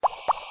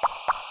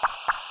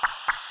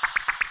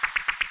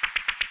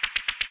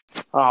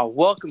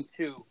Welcome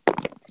to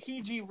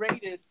PG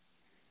Rated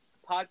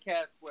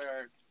podcast,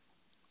 where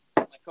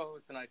my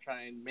co-host and I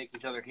try and make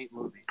each other hate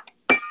movies.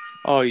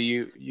 Oh,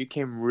 you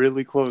came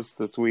really close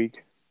this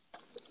week.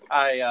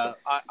 I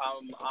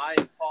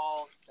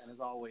Paul, and as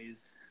always,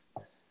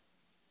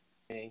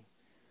 me.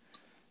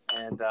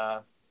 And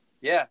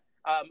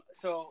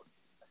so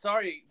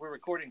sorry we're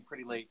recording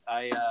pretty late.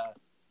 I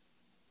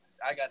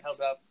got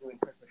held up doing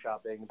Christmas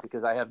shopping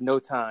because I have no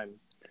time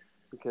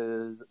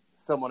because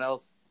someone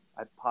else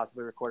I'd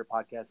possibly record a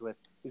podcast with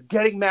is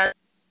getting married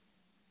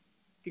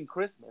in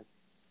Christmas.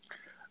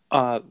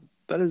 That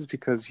is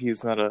because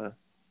he's not a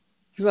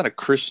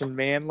Christian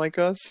man like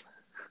us.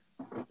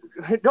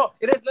 No,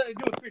 it has nothing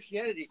to do with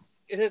Christianity.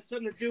 It has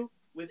something to do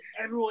with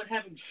everyone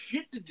having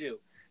shit to do.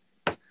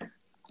 What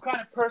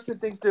kind of person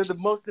thinks they're the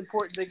most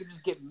important? They can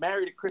just get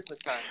married at Christmas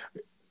time.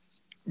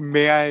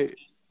 May I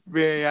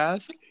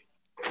ask?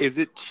 Is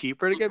it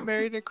cheaper to get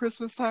married at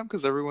Christmas time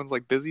because everyone's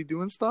like busy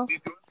doing stuff?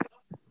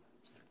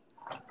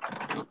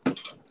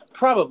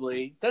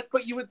 Probably.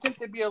 But you would think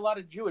there'd be a lot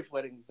of Jewish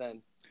weddings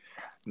then.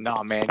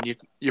 Nah, man,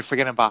 you're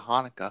forgetting about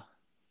Hanukkah.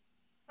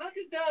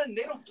 Hanukkah's done.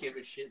 They don't give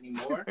a shit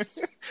anymore.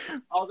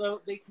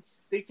 Although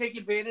they take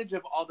advantage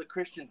of all the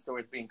Christian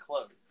stores being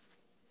closed.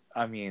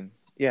 I mean,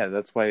 yeah,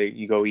 that's why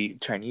you go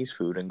eat Chinese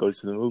food and go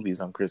to the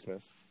movies on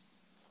Christmas.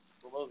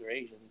 Well, those are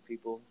Asian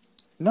people.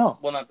 No.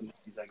 Well, not the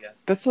movies, I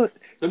guess.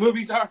 The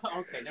movies are...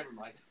 Okay, never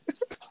mind.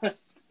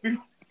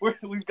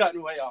 We've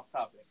gotten way off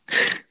topic.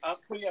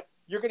 Yeah,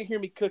 you're going to hear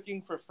me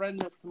cooking for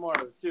Friendmas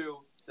tomorrow, too.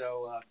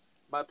 So,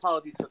 my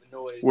apologies for the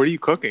noise. What are you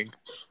cooking?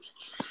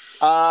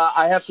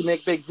 I have to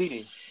make baked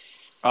ziti.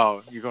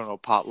 Oh, you're going to a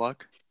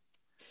potluck?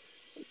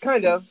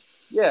 Kind of,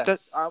 yeah.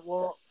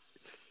 Well,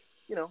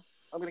 you know,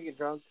 I'm going to get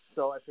drunk,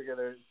 so I figure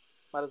there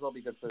might as well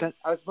be good food.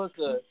 I was supposed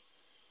to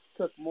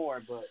cook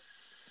more, but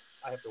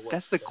I have to work.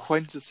 That's the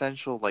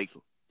quintessential, like,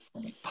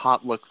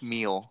 potluck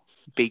meal,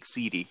 baked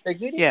ziti.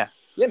 Baked ziti? Yeah.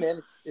 Yeah,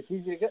 man, it's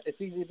easy to get. It's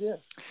easy to do.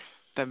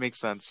 That makes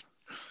sense.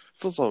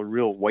 It's also a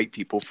real white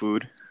people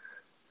food.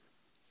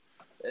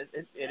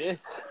 It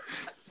is.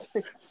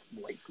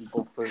 White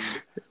people food.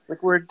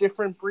 Like, we're a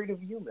different breed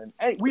of human.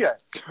 Hey, we are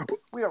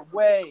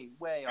way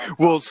off.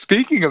 Well,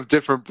 speaking of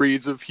different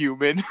breeds of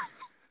human.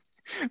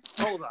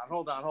 Hold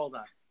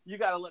on. You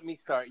gotta let me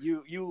start.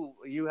 You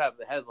have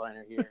the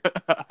headliner here.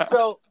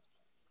 So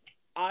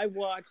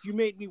you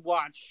made me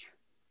watch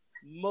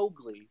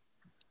Mowgli,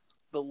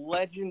 The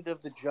Legend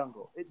of the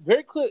Jungle. It's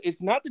very clear.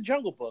 It's not the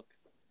Jungle Book.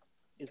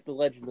 It's The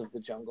Legend of the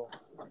Jungle.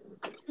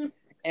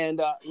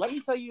 And let me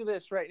tell you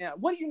this right now.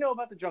 What do you know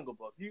about the Jungle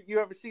Book? You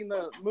ever seen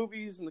the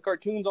movies and the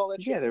cartoons, all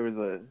that shit? Yeah,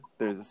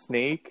 there's a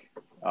snake.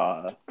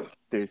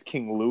 There's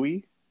King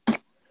Louie,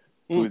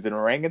 who's an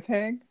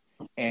orangutan,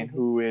 and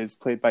who is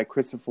played by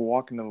Christopher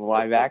Walken in the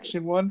live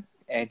action one,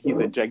 and he's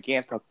a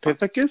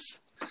Gigantopithecus.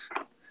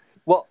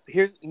 Well,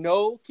 here's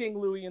no King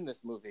Louie in this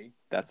movie.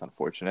 That's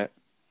unfortunate.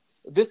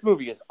 This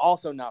movie is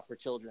also not for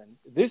children.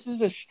 This is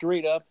a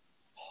straight up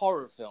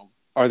horror film.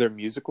 Are there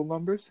musical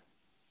numbers?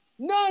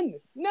 None.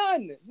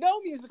 No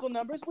musical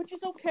numbers, which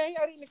is okay.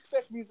 I didn't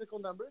expect musical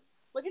numbers.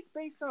 Like, it's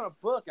based on a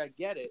book, I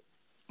get it.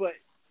 But,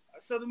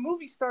 so the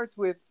movie starts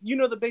with,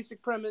 the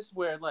basic premise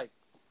where, like,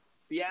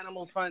 the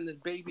animals find this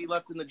baby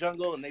left in the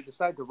jungle and they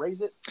decide to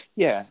raise it?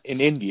 Yeah, in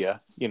India,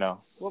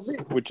 Well,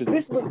 which is...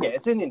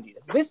 it's in India.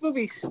 This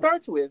movie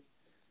starts with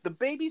the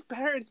baby's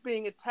parents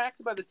being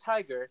attacked by the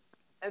tiger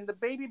and the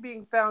baby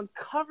being found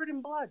covered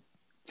in blood.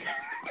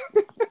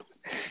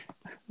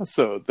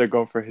 So, they're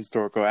going for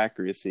historical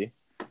accuracy.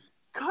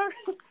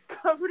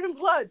 Covered in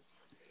blood.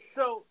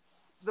 So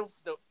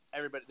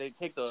everybody, they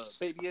take the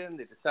baby in,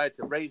 they decide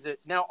to raise it.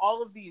 Now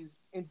all of these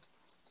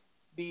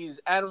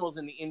animals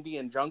in the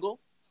Indian jungle,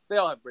 they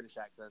all have British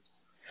accents.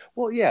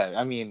 Well, yeah,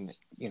 I mean,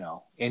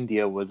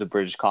 India was a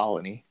British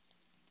colony.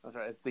 That's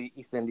right. It's the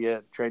East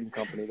India Trading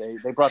Company.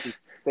 They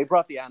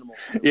brought the animals.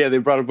 Yeah, they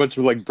brought a bunch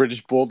of like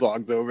British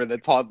bulldogs over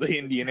that taught the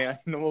Indian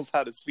animals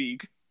how to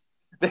speak.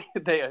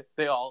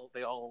 They all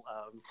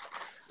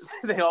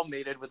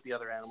mated with the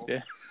other animals.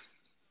 Yeah.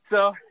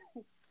 So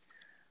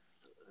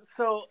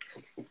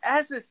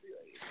as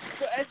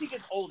he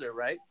gets older,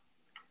 right?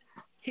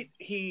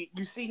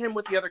 You see him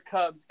with the other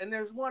cubs, and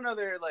there's one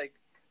other like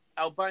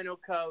albino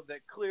cub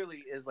that clearly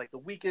is like the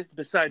weakest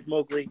besides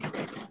Mowgli.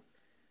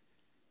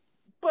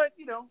 But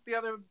the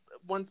other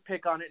ones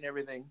pick on it and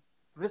everything.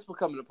 This will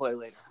come into play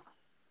later.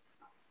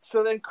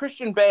 So then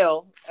Christian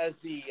Bale as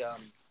the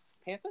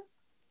panther.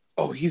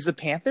 Oh, he's the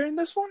panther in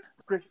this one?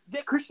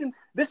 Yeah, Christian.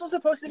 This was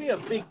supposed to be a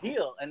big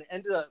deal, and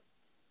ended up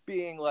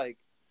being like,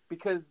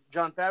 because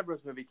Jon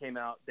Favreau's movie came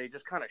out, they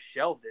just kind of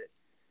shelved it.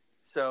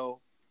 So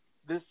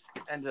this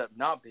ended up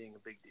not being a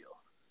big deal.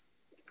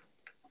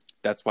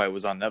 That's why it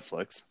was on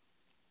Netflix.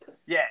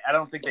 Yeah, I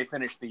don't think they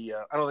finished the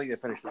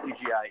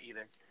CGI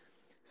either.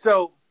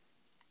 So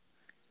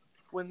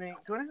when they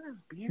do I have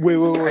beer?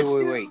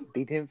 Wait.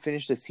 They didn't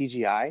finish the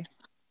CGI?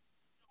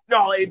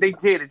 No, they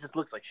did. It just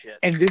looks like shit.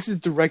 And this is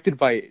directed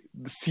by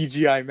the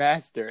CGI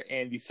master,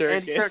 Andy Serkis.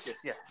 Andy Serkis,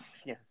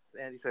 yes,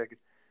 Andy Serkis.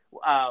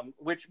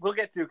 which we'll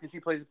get to because he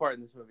plays a part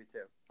in this movie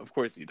too. Of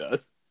course he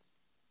does.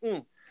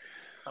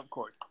 Of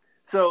course.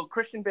 So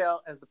Christian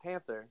Bale as the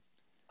Panther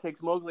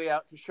takes Mowgli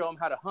out to show him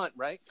how to hunt.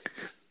 Right.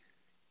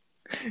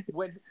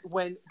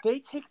 When they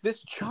take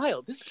this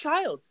child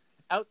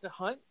out to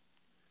hunt,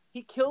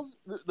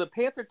 the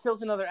Panther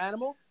kills another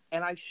animal,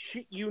 and I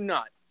shit you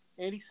not,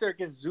 Andy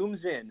Serkis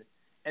zooms in,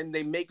 and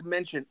they make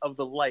mention of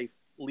the life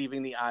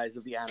leaving the eyes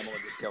of the animal that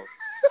gets killed.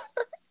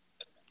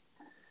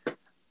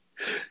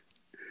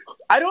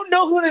 I don't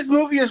know who this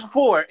movie is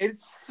for.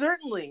 It's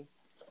certainly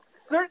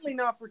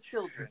not for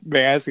children.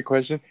 May I ask a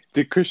question?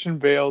 Did Christian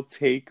Bale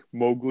take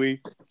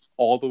Mowgli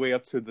all the way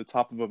up to the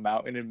top of a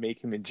mountain and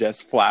make him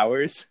ingest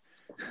flowers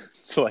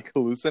to like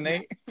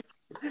hallucinate?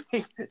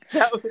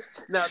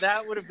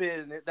 that would have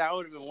been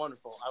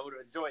wonderful. I would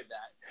have enjoyed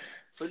that.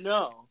 But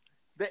no,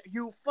 that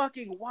you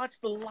fucking watch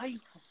the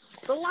life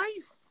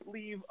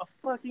leave a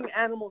fucking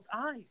animal's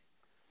eyes.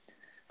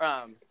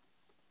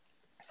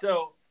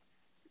 So,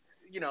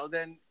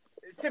 then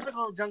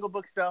typical Jungle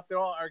Book stuff. They're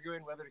all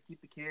arguing whether to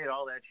keep the kid,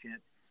 all that shit.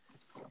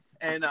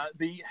 And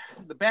the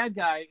bad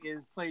guy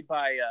is played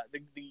by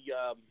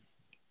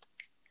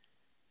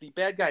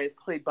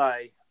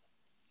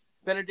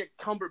Benedict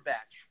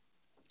Cumberbatch.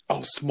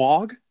 Oh,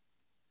 Smaug?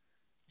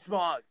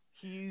 Smaug.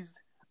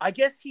 I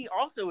guess he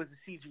also is a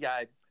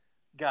CGI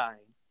guy.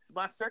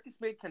 My Circus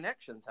made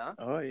connections, huh?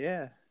 Oh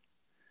yeah.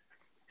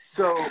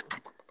 So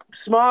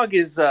Smaug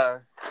is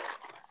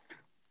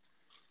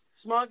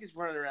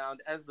running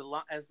around as the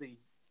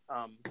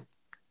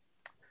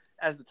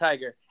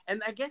tiger,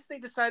 and I guess they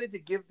decided to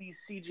give these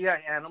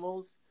CGI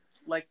animals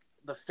like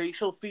the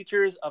facial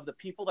features of the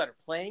people that are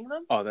playing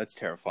them. Oh, that's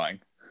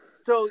terrifying.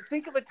 So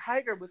think of a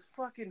tiger with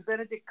fucking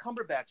Benedict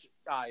Cumberbatch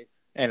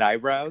eyes and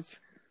eyebrows.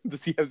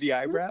 Does he have the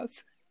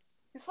eyebrows?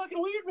 It's fucking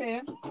weird,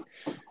 man.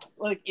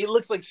 Like, it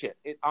looks like shit.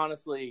 It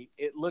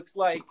looks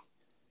like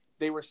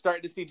they were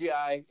starting to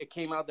CGI. It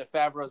came out that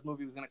Favreau's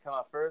movie was going to come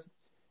out first,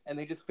 and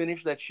they just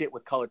finished that shit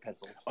with colored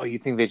pencils. Oh, you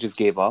think they just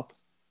gave up?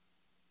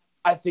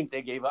 I think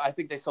they gave up. I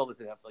think they sold it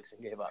to Netflix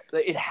and gave up.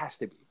 It has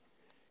to be.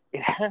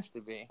 It has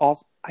to be.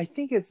 Also, I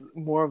think it's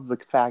more of the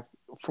fact,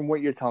 from what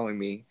you're telling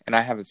me, and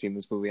I haven't seen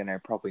this movie, and I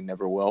probably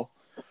never will.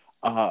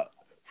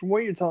 From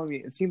what you're telling me,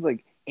 it seems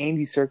like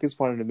Andy Serkis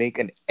wanted to make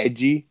an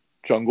edgy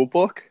Jungle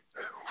Book,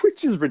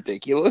 which is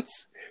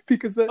ridiculous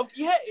because that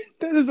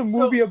is a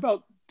movie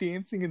about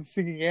dancing and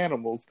singing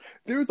animals.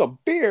 There's a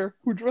bear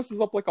who dresses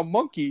up like a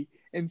monkey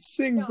and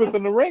sings with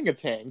an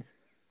orangutan.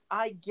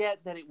 I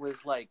get that it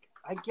was like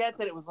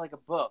a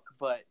book,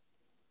 but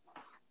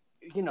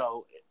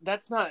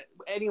that's not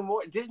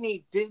anymore.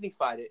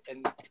 Disney-fied it,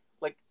 and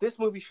like this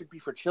movie should be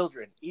for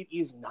children. It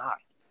is not.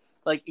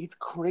 Like, it's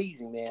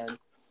crazy, man.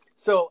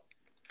 So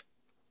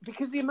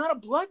because the amount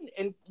of blood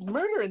and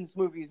murder in this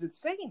movie is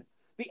insane.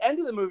 The end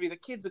of the movie, the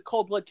kid's a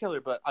cold blood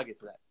killer, but I'll get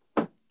to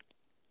that.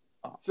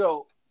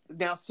 So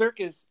now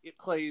Serkis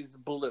plays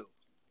Baloo.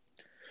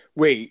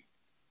 Wait.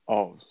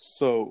 Oh,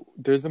 so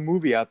there's a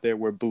movie out there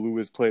where Baloo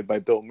is played by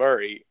Bill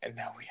Murray, and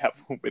now we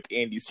have one with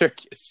Andy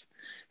Serkis.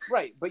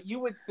 Right, but you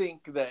would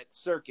think that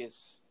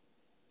Serkis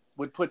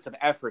would put some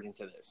effort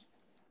into this.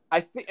 I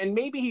think, and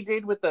maybe he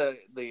did with the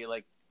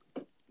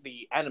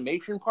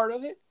animation part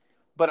of it,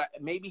 but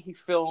maybe he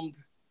filmed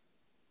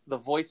the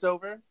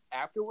voiceover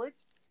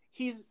afterwards.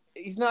 He's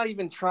not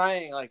even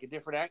trying like a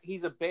different act.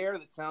 He's a bear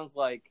that sounds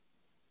like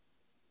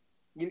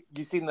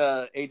you seen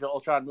the Age of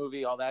Ultron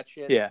movie, all that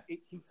shit. Yeah,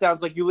 he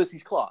sounds like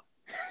Ulysses Claw.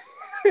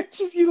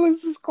 Just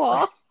Ulysses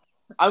Claw.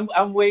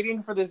 I'm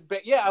waiting for this.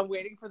 I'm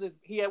waiting for this.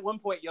 He at one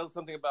point yelled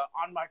something about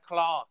 "on my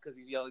claw" because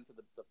he's yelling to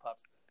the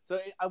pups. So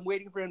I'm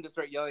waiting for him to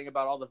start yelling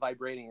about all the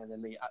vibranium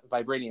in the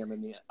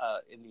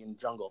Indian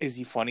jungle. Is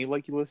he funny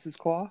like Ulysses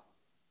Claw?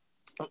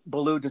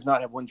 Baloo does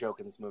not have one joke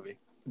in this movie.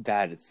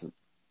 That's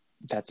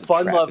a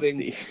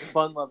fun-loving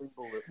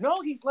Baloo.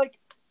 No, he's like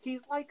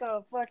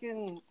a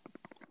fucking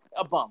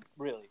a bum.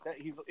 Really,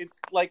 he's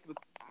like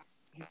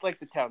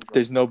the town drunk.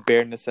 There's no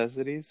bare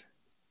necessities.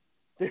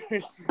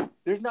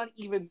 There's not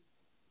even.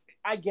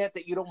 I get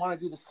that you don't want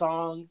to do the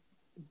song.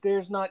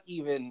 There's not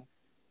even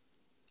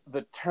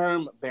the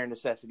term bare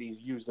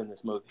necessities used in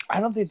this movie. I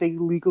don't think they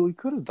legally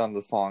could have done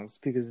the songs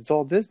because it's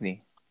all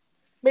Disney.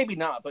 Maybe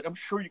not, but I'm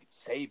sure you could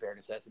say bare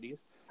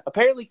necessities.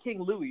 Apparently,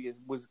 King Louie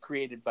was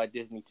created by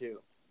Disney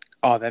too.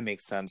 Oh, that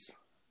makes sense.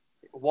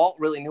 Walt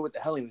really knew what the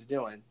hell he was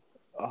doing.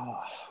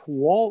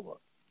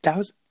 Walt, that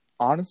was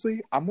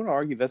honestly, I'm going to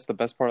argue that's the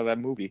best part of that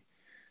movie.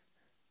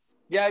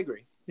 Yeah, I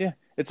agree. Yeah,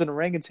 it's an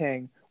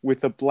orangutan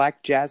with a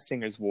black jazz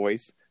singer's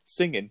voice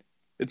singing.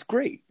 It's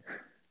great.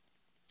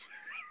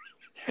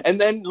 And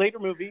then later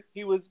movie,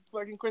 he was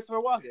fucking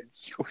Christopher Walken.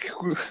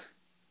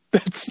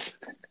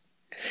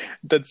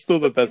 That's still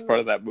the best part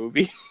of that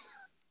movie.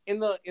 In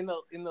the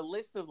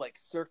list of like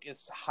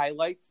Serkis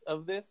highlights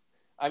of this,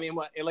 I mean,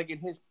 like in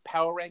his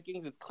power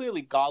rankings, it's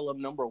clearly Gollum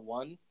number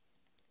 1.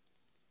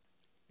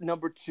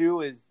 Number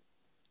 2 is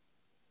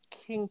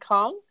King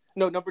Kong.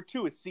 No, number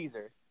 2 is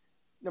Caesar.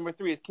 Number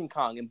 3 is King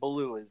Kong, and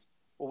Baloo is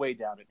way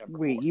down at number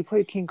 4. Wait, you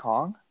played King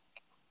Kong?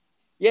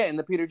 Yeah, in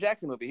the Peter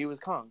Jackson movie, he was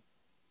Kong.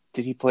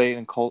 Did he play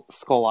in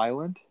Skull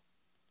Island?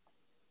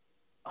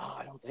 Oh,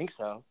 I don't think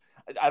so.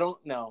 I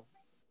don't know.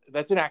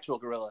 That's an actual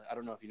gorilla. I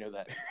don't know if you know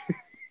that.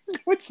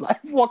 What's that?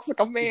 Walks like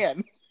a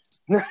man.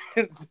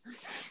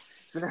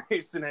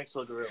 It's an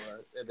actual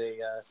gorilla. They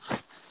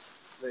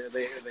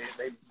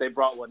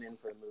brought one in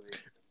for a movie.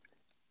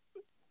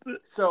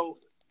 So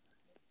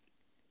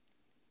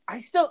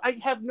I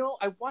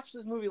watched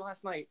this movie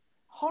last night,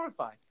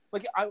 horrified.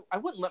 Like I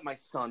wouldn't let my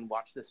son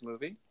watch this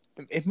movie.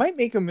 It might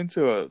make him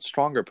into a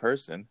stronger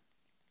person.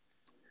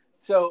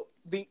 So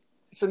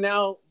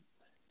now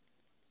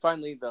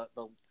finally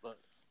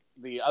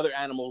the other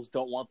animals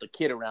don't want the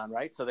kid around,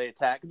 right? So they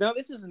attack. No,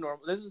 this is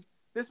normal.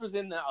 This was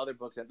in the other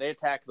books, and they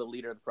attack the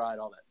leader of the pride,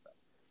 all that stuff.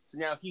 So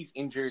now he's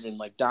injured and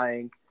like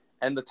dying,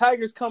 and the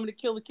tiger's coming to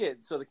kill the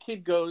kid. So the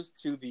kid goes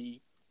to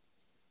the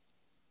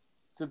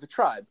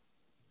tribe.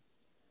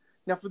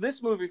 Now for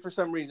this movie, for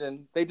some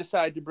reason, they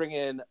decide to bring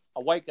in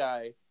a white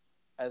guy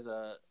as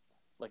a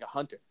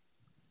hunter.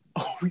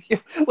 Oh yeah,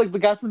 like the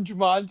guy from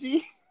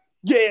Jumanji.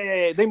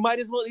 Yeah. They might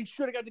as well. They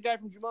should have got the guy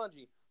from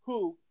Jumanji,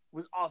 who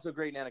was also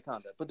great in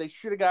Anaconda, but they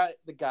should have got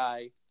the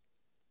guy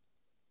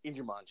in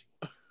Jumanji.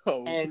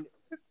 Oh, and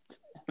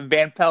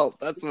Van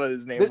Pelt, that's what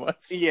his name was.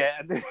 Yeah.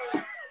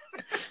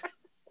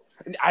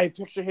 I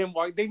picture him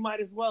walking. They might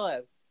as well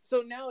have.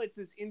 So now it's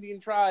this Indian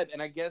tribe,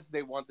 and I guess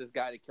they want this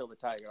guy to kill the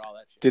tiger, all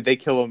that shit. Did they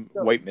kill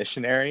a white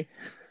missionary?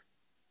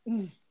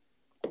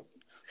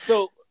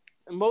 So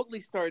Mowgli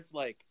starts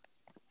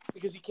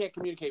because he can't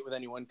communicate with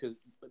anyone because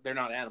they're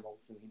not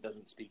animals and he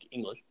doesn't speak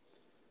English.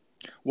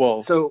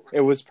 Well, so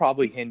it was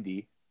probably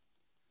Hindi.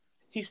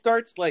 He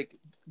starts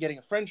getting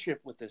a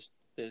friendship with this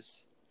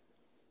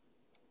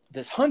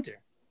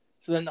hunter.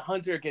 So then the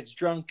hunter gets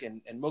drunk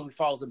and Mowgli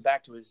follows him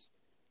back to his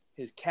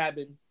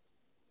cabin,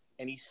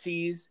 and he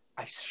sees,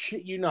 I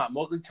shit you not,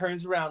 Mowgli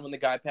turns around when the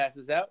guy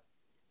passes out,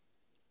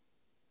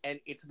 and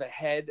it's the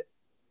head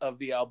of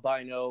the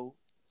albino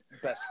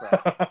best friend.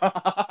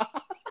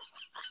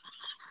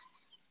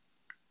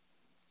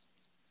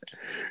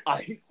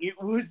 It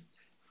was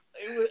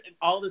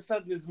all of a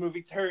sudden this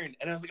movie turned,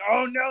 and I was like,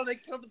 oh no, they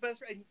killed the best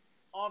friend. And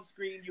off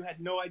screen, you had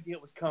no idea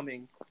it was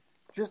coming.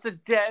 Just a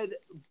dead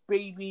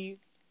baby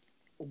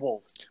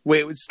wolf. Wait,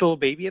 it was still a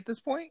baby at this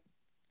point?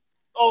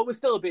 Oh, it was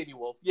still a baby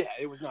wolf. Yeah,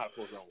 it was not a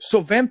full-grown wolf.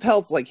 So Van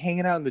Pelt's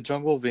hanging out in the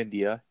jungle of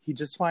India. He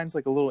just finds a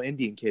little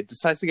Indian kid,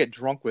 decides to get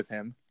drunk with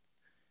him,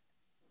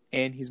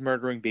 and he's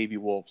murdering baby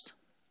wolves.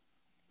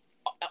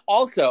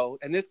 Also,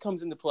 and this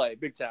comes into play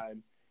big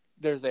time,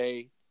 there's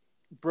a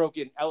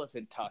broken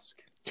elephant tusk.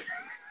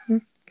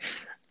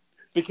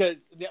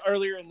 Because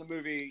earlier in the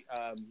movie,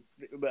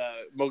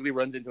 Mowgli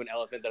runs into an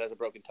elephant that has a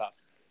broken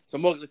tusk. So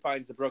Mowgli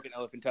finds the broken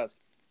elephant tusk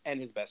and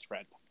his best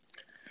friend.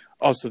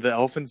 Oh, so the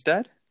elephant's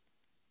dead?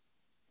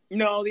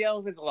 No, the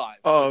elephant's alive.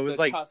 Oh, it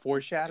was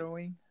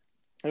foreshadowing?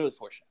 It was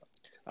foreshadowing.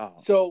 Oh.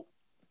 So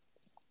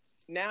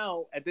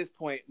now, at this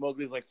point,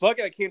 Mowgli's like, fuck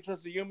it, I can't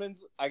trust the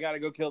humans. I gotta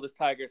go kill this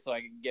tiger so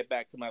I can get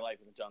back to my life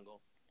in the jungle.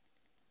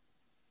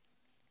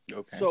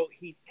 Okay. So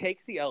he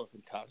takes the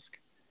elephant tusk,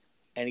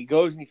 and he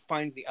goes and he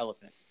finds the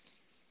elephant.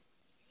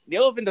 The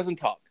elephant doesn't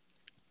talk.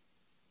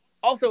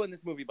 Also in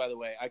this movie, by the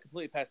way, I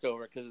completely passed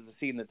over because it's a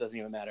scene that doesn't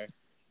even matter.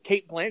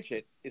 Cate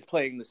Blanchett is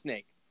playing the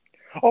snake.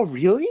 Oh,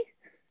 really?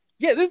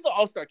 Yeah, this is the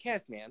all-star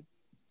cast, man.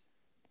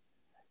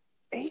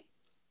 It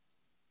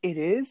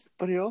is,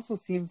 but it also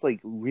seems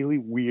really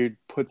weird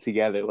put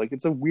together.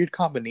 It's a weird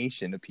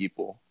combination of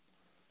people.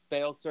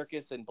 Bale,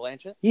 Serkis, and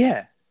Blanchett?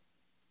 Yeah.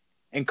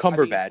 And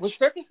Cumberbatch. Was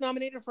Serkis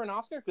nominated for an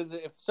Oscar? Because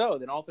if so,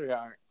 then all three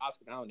are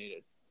Oscar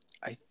nominated.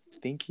 I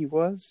think he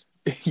was.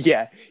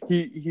 Yeah,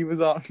 he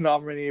was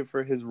nominated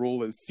for his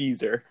role as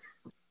Caesar.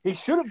 He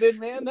should have been,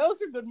 man.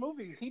 Those are good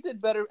movies. He did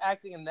better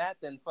acting in that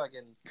than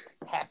fucking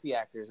half the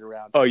actors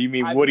around. Oh, you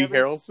mean Woody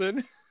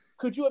Harrelson?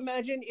 Could you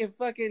imagine if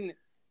fucking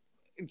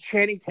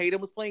Channing Tatum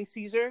was playing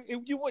Caesar?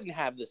 You wouldn't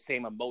have the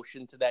same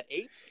emotion to that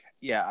ape.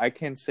 Yeah, I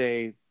can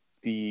say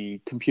the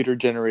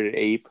computer-generated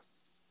ape.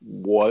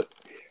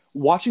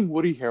 Watching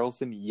Woody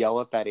Harrelson yell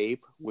at that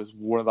ape was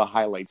one of the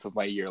highlights of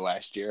my year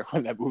last year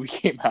when that movie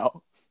came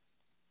out.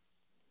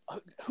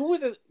 Who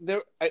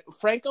were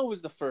Franco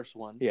was the first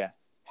one. Yeah.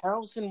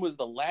 Harrelson was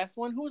the last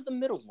one. Who was the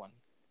middle one?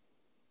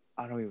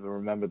 I don't even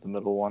remember the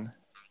middle one.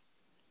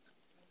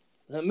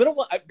 The middle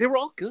one, they were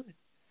all good.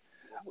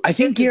 I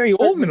think Gary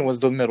Oldman was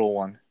the middle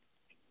one.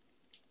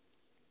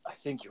 I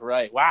think you're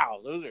right.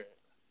 Wow, those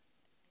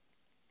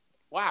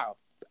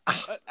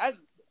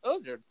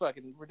are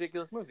fucking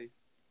ridiculous movies.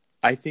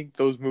 I think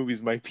those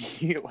movies might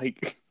be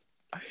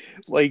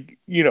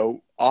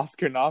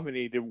Oscar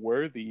nominated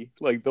worthy.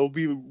 They'll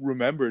be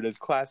remembered as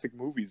classic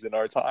movies in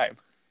our time.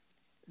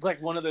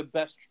 One of the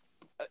best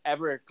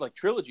ever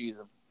trilogies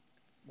of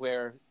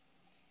where,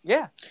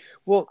 yeah.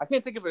 Well, I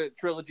can't think of a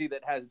trilogy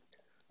that has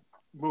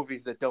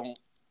movies that don't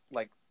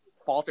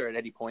falter at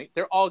any point.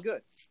 They're all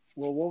good.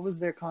 Well, what was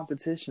their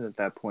competition at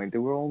that point? They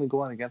were only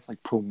going against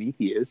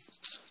Prometheus.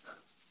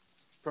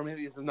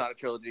 Prometheus is not a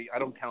trilogy. I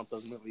don't count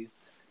those movies.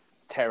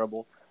 It's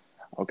terrible.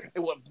 Okay.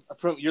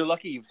 You're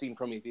lucky you've seen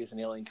Prometheus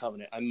and Alien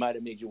Covenant. I might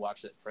have made you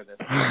watch it for this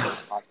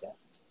podcast.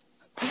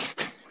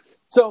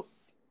 So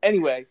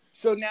anyway,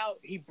 now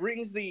he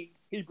brings the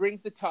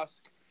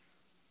tusk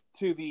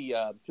to the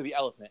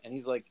elephant, and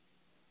he's like,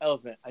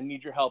 "Elephant, I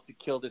need your help to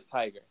kill this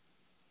tiger."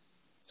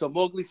 So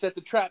Mowgli sets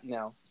a trap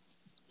now,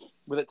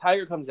 where the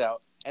tiger comes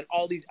out, and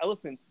all these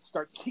elephants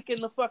start kicking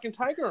the fucking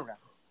tiger around.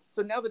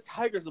 So now the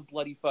tiger's a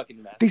bloody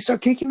fucking mess. They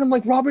start kicking him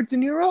like Robert De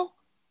Niro?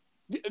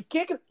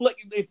 Kicking like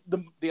it's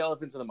the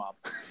elephants of the mob.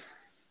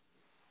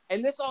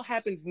 And this all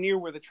happens near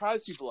where the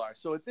tribespeople are.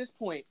 So at this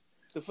point,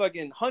 the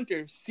fucking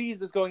hunter sees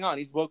this going on.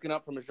 He's woken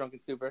up from his drunken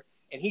stupor,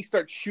 and he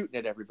starts shooting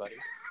at everybody.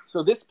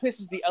 So this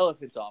pisses the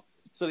elephants off.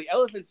 So the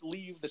elephants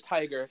leave the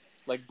tiger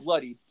like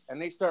bloodied,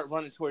 and they start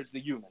running towards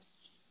the human.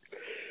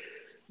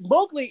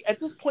 Mowgli, at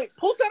this point,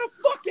 pulls out a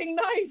fucking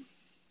knife.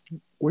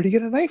 Where'd he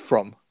get a knife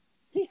from?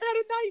 He had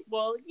a knife.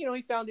 Well,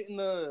 he found it in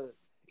the...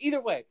 Either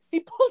way,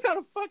 he pulled out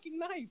a fucking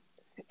knife.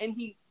 And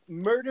he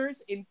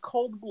murders in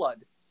cold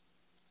blood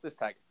this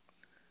tiger.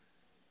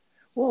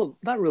 Well,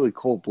 not really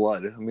cold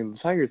blood. I mean, the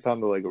tiger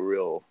sounded like a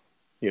real,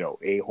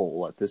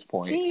 a-hole at this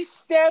point. He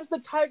stabs the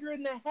tiger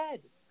in the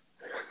head.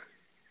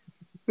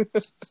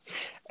 This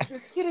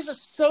kid is a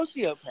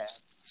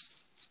sociopath.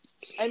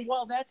 And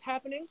while that's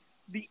happening,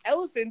 the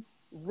elephants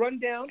run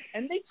down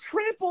and they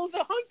trample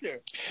the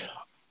hunter.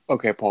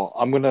 Okay, Paul,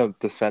 I'm going to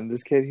defend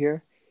this kid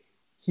here.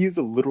 He is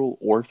a literal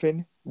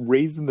orphan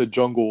raised in the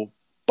jungle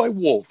by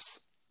wolves.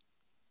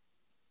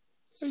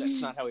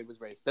 That's not how he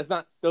was raised.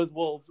 Those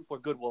wolves were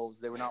good wolves.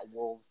 They were not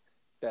wolves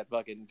that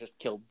fucking just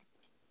killed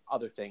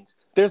other things.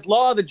 There's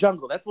law of the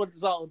jungle. That's what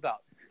it's all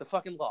about. The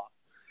fucking law.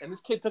 And this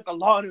kid took the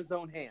law in his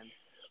own hands.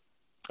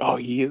 Oh,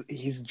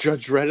 he's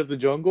Judge Dredd of the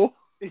jungle?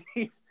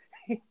 He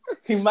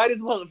might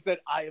as well have said,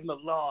 "I am the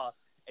law,"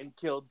 and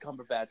killed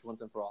Cumberbatch once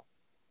and for all.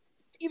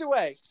 Either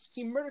way,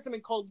 he murders him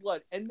in cold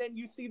blood, and then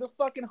you see the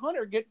fucking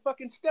hunter get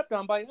fucking stepped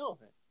on by an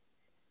elephant.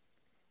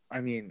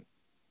 I mean,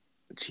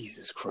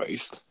 Jesus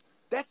Christ.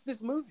 That's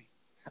this movie.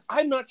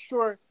 I'm not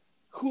sure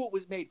who it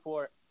was made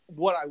for,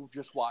 what I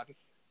just watched,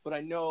 but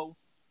I know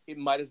it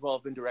might as well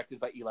have been directed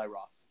by Eli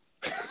Roth.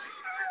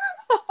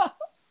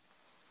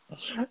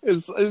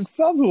 It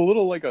sounds a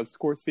little like a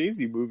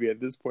Scorsese movie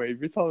at this point. If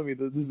you're telling me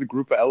that this is a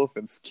group of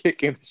elephants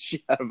kicking the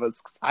shit out of a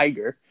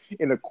tiger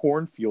in a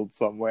cornfield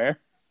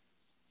somewhere.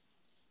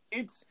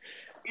 It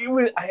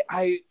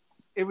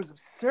was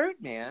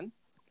absurd, man.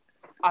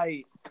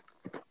 I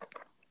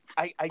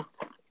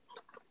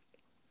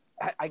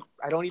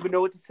don't even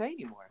know what to say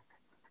anymore.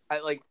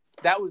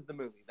 That was the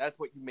movie. That's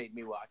what you made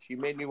me watch. You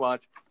made me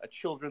watch a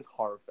children's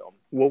horror film.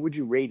 What would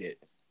you rate it?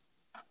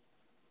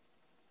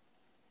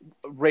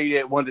 Rate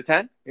it 1 to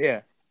 10?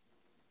 Yeah.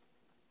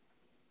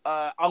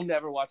 I'll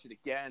never watch it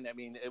again. I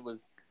mean, it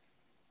was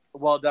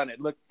well done. It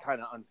looked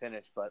kind of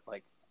unfinished, but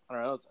I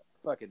don't know. It's a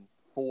fucking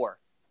 4.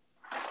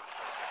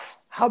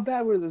 How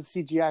bad were the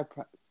CGI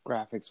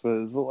graphics?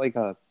 Was it like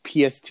a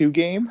PS2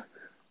 game?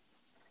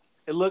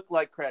 It looked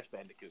like Crash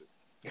Bandicoot.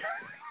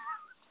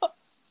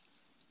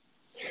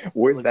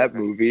 Where's that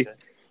movie?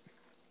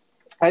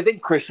 I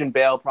think Christian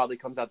Bale probably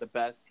comes out the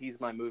best.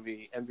 He's my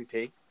movie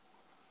MVP.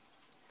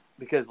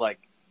 Because, I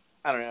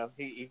don't know,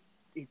 he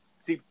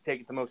seems to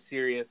take it the most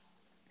serious.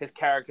 His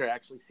character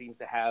actually seems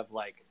to have,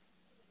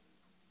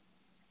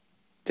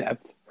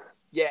 depth.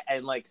 Yeah,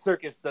 and,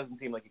 Serkis doesn't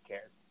seem like he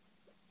cares.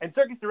 And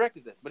Serkis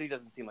directed this, but he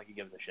doesn't seem like he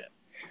gives a shit.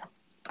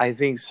 I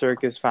think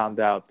Serkis found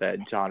out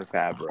that Jon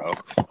Favreau...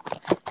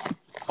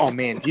 Oh,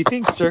 man, do you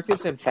think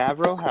Serkis and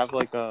Favreau have,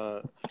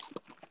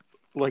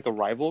 a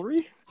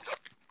rivalry?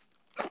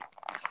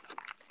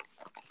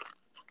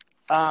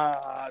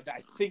 I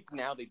think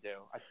now they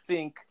do.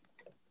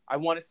 I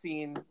want a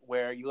scene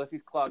where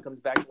Ulysses Claw comes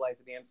back to life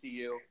in the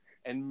MCU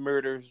and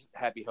murders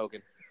Happy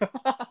Hogan.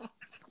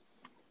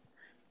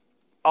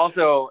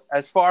 Also,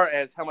 as far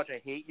as how much I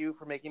hate you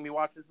for making me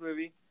watch this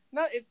movie,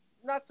 it's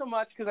not so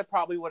much because I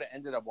probably would have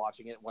ended up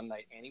watching it one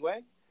night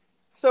anyway.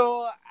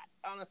 So,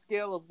 on a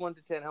scale of 1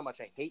 to 10, how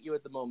much I hate you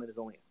at the moment is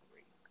only a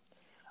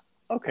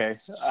 3. Okay.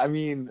 I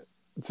mean,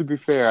 to be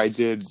fair, I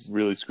did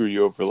really screw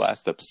you over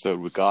last episode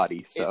with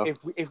Gotti, so...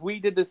 If we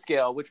did the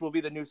scale, which will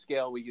be the new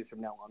scale we use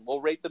from now on,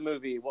 we'll rate the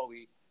movie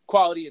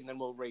quality, and then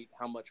we'll rate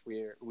how much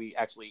we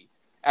actually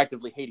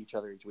actively hate each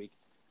other each week.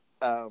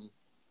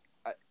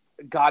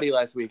 Gotti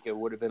last week, it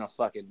would have been a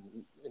fucking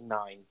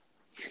 9.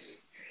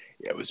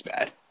 Yeah, it was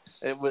bad.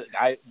 It was.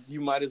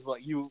 You might as well.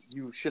 You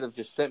should have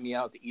just sent me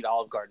out to eat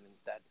Olive Garden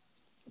instead.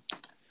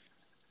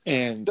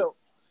 And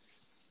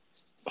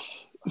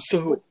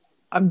so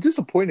I'm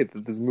disappointed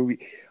that this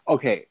movie.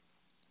 Okay,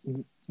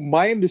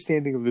 my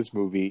understanding of this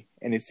movie,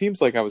 and it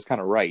seems like I was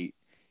kind of right,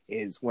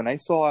 is when I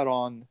saw it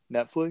on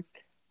Netflix,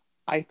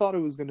 I thought it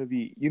was going to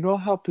be. You know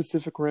how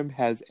Pacific Rim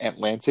has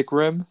Atlantic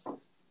Rim?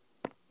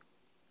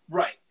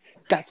 Right.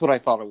 That's what I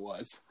thought it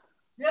was.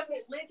 Yeah, but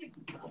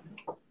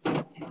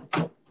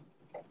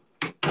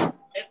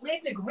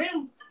Atlantic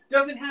Rim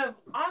doesn't have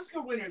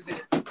Oscar winners in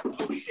it.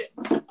 Oh shit!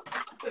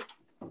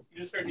 You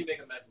just heard me make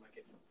a mess in my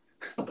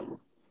kitchen.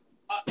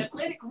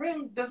 Atlantic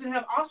Rim doesn't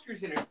have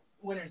Oscars in it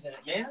winners in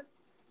it, man.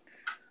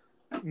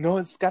 No,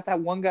 it's got that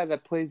one guy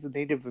that plays the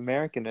Native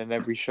American in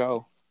every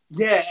show.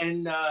 Yeah,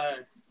 and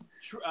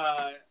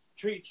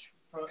Treach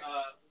from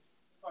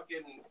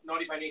fucking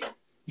Naughty by Nature.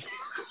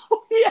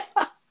 Yeah.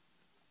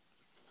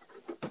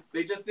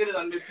 They just did it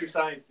on Mystery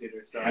Science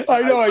Theater. So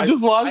I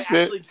just watched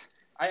it.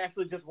 I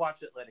actually just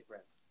watched it. Let it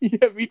rip.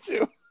 Yeah, me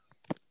too.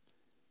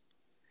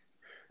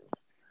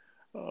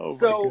 Oh,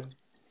 so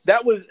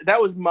that was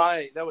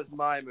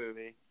my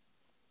movie.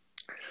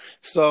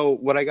 So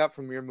what I got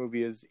from your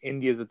movie is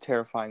India is a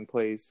terrifying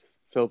place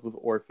filled with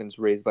orphans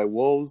raised by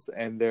wolves,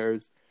 and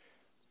there's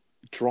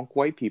drunk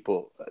white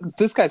people.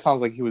 This guy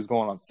sounds like he was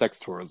going on sex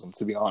tourism,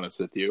 to be honest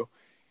with you.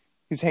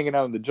 He's hanging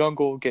out in the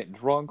jungle, getting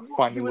drunk,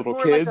 finding little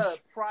kids.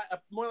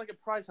 More like a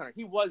prize hunter.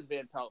 He was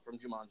Van Pelt from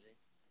Jumanji.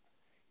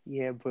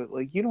 Yeah, but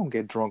like you don't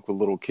get drunk with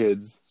little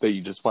kids that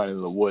you just find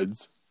in the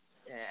woods.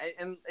 Yeah,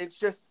 and it's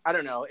just, I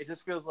don't know. It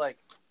just feels like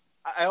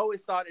I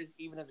always thought,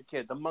 even as a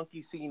kid, the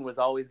monkey scene was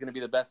always going to be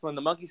the best one.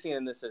 The monkey scene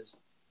in this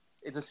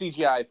it's a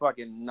CGI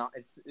fucking not.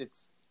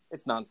 It's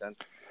nonsense.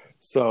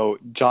 So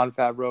Jon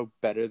Favreau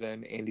better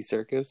than Andy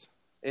Serkis?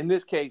 In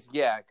this case,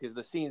 yeah, because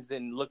the scenes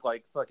didn't look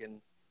like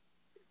fucking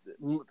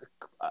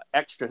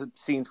extra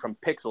scenes from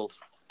Pixels.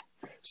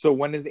 So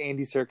when is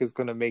Andy Serkis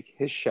going to make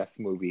his chef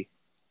movie?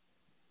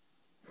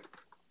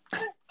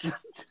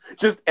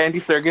 just Andy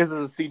Serkis as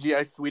a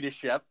CGI Swedish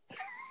chef.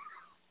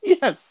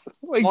 Yes,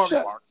 like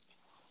chef.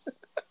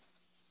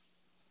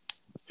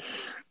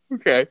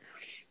 Okay,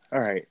 all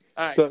right.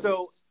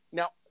 So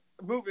now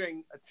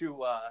moving to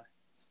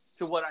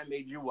what I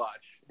made you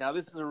watch. Now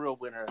this is a real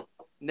winner.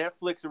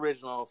 Netflix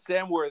original,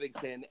 Sam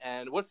Worthington,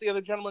 and what's the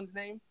other gentleman's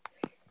name?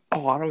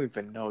 Oh, I don't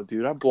even know,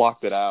 dude. I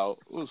blocked it out.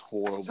 It was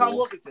horrible. Tom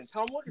Wilkinson.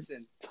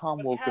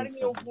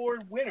 Academy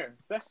Award winner.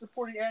 Best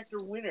Supporting Actor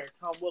winner,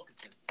 Tom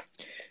Wilkinson.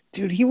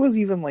 Dude, he was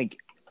even, like,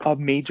 a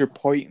major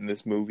point in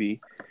this movie.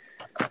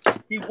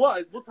 He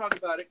was. We'll talk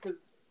about it, because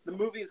the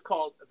movie is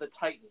called The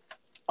Titan.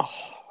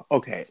 Oh,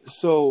 okay.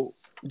 So,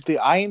 the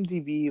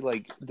IMDb,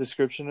 like,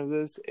 description of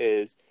this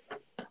is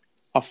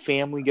a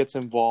family gets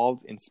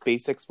involved in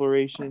space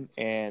exploration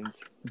and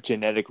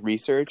genetic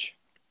research.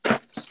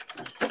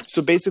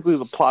 So basically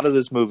the plot of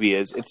this movie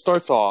is, it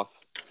starts off,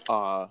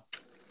 LA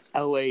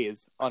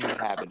is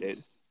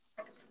uninhabited.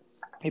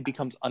 It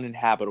becomes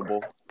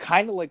uninhabitable.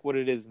 Kind of like what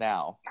it is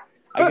now.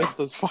 I guess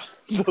those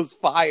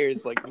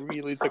fires, like,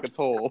 really took a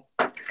toll.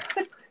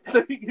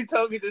 So you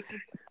told me this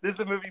is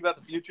a movie about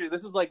the future?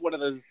 This is like one of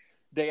those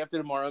Day After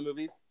Tomorrow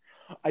movies?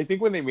 I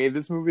think when they made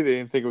this movie, they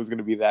didn't think it was going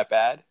to be that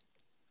bad.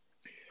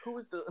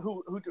 Who's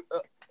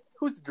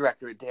the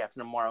director of Day After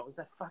Tomorrow? It was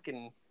that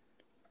fucking...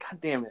 God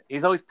damn it.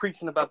 He's always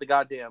preaching about the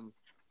goddamn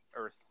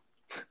Earth.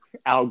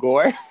 Al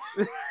Gore?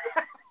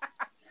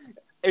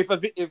 If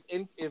an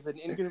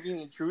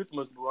Inconvenient Truth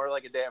was more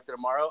like A Day After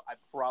Tomorrow, I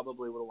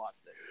probably would have watched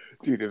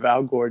it. Dude, if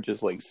Al Gore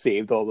just, like,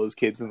 saved all those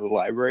kids in the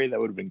library,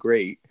 that would have been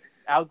great.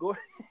 Al Gore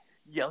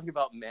yelling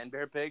about Man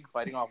Bear Pig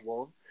fighting off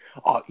wolves.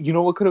 Oh, you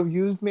know what could have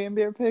used Man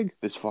Bear Pig?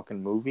 This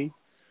fucking movie.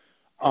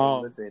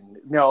 Listen,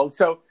 no,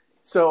 so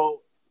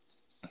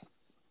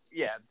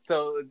yeah,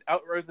 so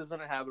Earth is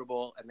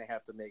uninhabitable, and they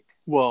have to make...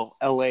 Well,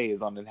 LA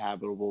is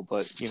uninhabitable,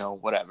 but, you know,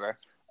 whatever.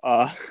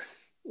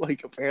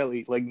 Like,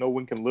 apparently, like, no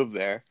one can live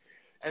there.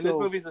 And this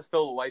movie's just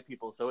filled with white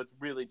people, so it's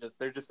really just...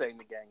 They're just saying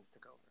the gangs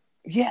took over.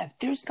 Yeah,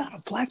 there's not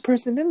a black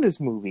person in this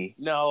movie.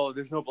 No,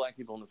 there's no black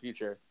people in the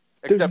future.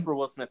 Except for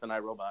Will Smith and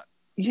iRobot.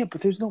 Yeah, but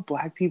there's no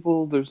black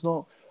people. There's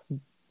no...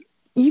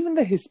 Even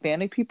the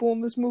Hispanic people in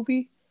this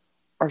movie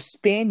are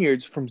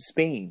Spaniards from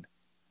Spain.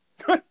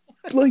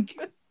 Like...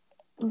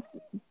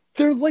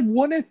 They're, like,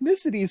 one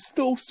ethnicity is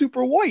still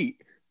super white.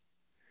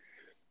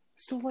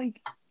 So, like,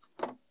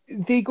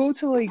 they go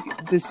to, like,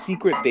 this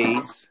secret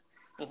base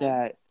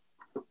that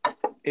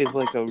is,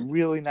 like, a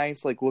really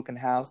nice, like, looking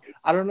house.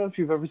 I don't know if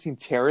you've ever seen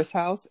Terrace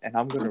House, and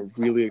I'm going to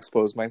really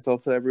expose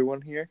myself to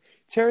everyone here.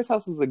 Terrace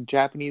House is, like, a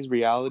Japanese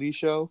reality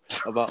show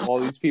about all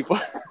these people.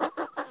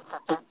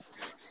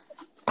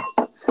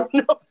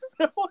 No,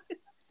 I've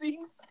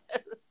seen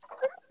Terrace.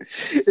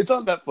 It's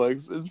on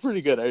Netflix. It's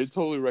pretty good. I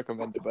totally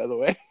recommend it, by the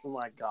way. Oh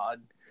my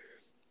god.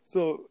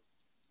 So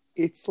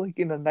it's like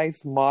in a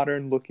nice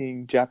modern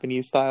looking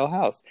Japanese style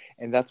house.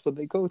 And that's what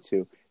they go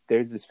to.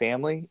 There's this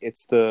family.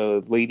 It's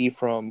the lady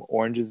from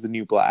Orange is the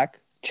New Black,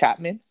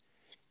 Chapman.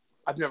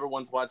 I've never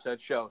once watched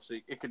that show, so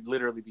it could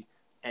literally be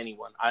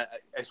anyone.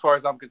 As far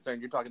as I'm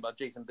concerned, you're talking about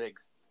Jason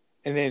Biggs.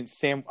 And then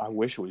I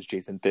wish it was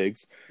Jason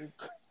Biggs.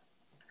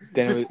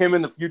 Then just him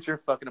in the future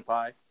fucking a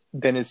pie.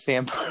 Then it's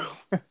Sam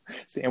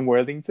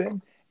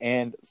Worthington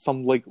and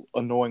some, like,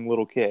 annoying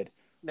little kid.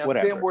 Now,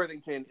 Whatever. Sam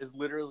Worthington is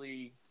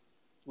literally,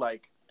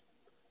 like,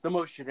 the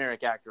most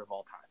generic actor of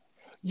all time.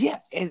 Yeah,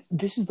 and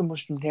this is the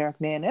most generic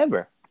man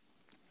ever.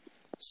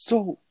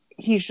 So,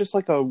 he's just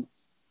like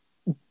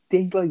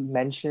they, like,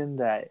 mention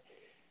that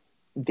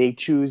they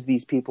choose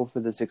these people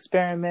for this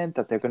experiment,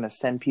 that they're going to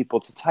send people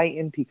to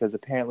Titan because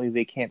apparently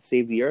they can't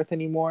save the Earth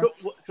anymore.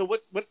 So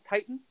what's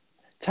Titan?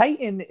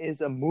 Titan is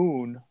a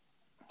moon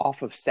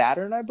off of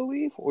Saturn, I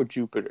believe, or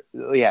Jupiter.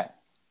 Yeah,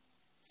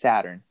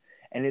 Saturn.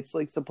 and it's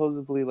like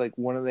supposedly like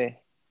one of the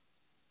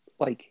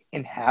like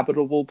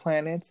inhabitable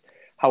planets.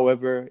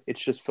 However,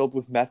 it's just filled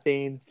with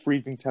methane,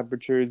 freezing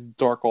temperatures,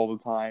 dark all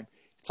the time.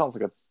 It sounds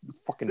like a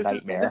fucking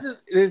nightmare.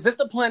 Is this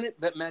the planet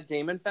that Matt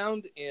Damon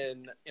found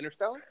in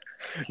Interstellar?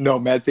 No,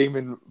 Matt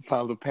Damon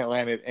found the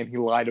planet and he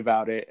lied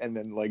about it and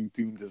then like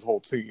doomed his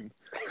whole team.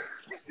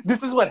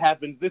 This is what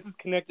happens. This is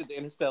connected to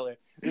Interstellar.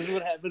 This is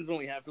what happens when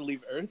we have to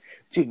leave Earth.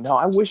 Dude, no,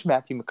 I wish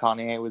Matthew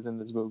McConaughey was in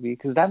this movie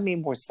because that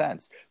made more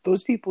sense.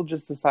 Those people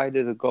just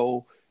decided to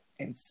go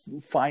and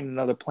find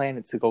another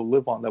planet to go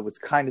live on that was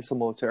kind of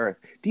similar to Earth.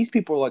 These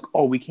people are like,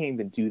 oh, we can't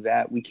even do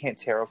that. We can't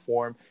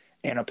terraform.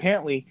 And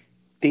apparently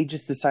they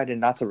just decided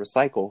not to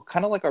recycle.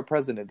 Kind of like our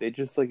president. They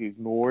just like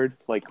ignored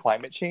like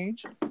climate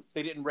change.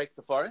 They didn't rake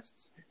the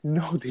forests?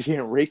 No, they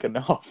didn't rake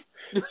enough.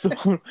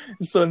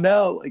 So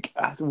now like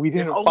we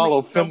didn't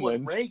follow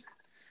Finland.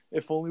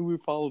 If only we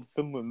followed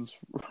Finland's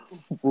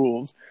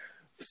rules.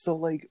 So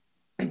like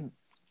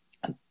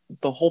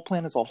the whole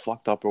planet's all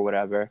fucked up or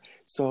whatever.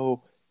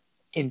 So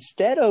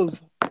instead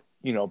of,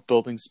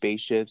 building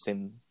spaceships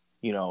and,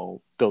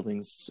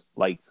 buildings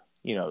like,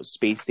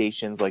 space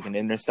stations like an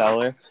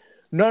Interstellar.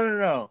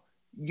 No.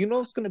 You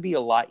know it's going to be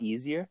a lot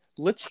easier?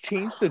 Let's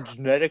change the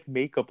genetic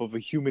makeup of a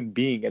human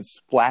being and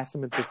blast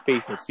them into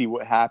space and see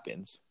what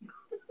happens.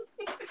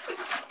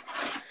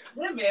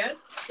 Yeah, man.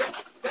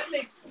 That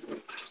makes...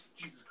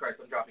 Jesus Christ,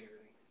 I'm dropping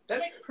everything. That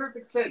makes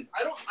perfect sense.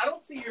 I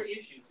don't see your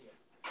issues here.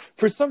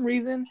 For some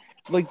reason,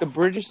 like the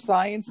British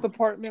Science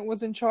Department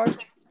was in charge.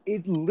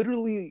 It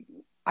literally,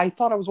 I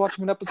thought I was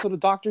watching an episode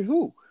of Doctor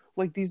Who.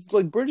 Like these,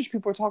 like British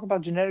people are talking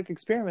about genetic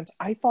experiments.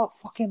 I thought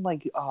fucking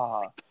like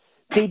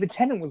David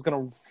Tennant was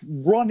gonna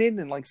run in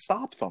and like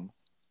stop them.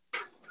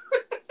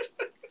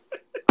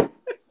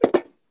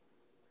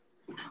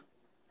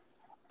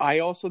 I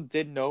also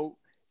did note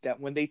that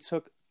when they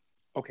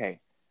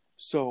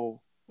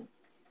so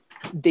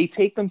they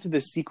take them to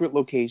this secret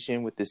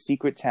location with this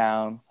secret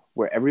town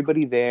where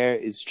everybody there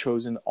is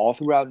chosen all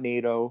throughout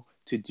NATO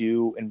to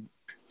do and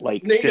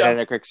like NATO.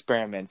 Genetic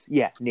experiments.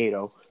 Yeah,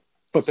 NATO.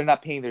 But they're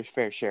not paying their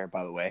fair share,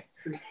 by the way.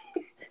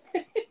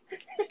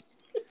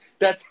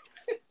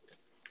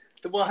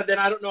 Well, then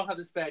I don't know how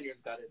the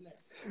Spaniards got in there.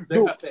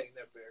 They're not paying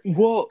their fair share.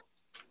 Well,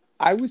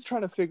 I was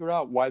trying to figure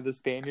out why the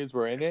Spaniards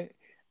were in it,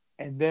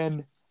 and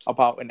then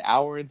about an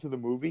hour into the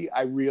movie,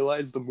 I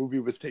realized the movie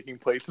was taking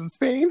place in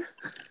Spain.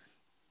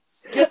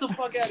 Get the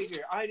fuck out of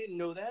here. I didn't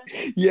know that.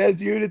 Yeah,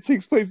 dude, it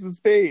takes place in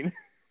Spain.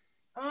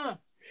 Huh.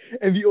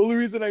 And the only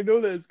reason I know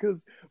that is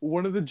because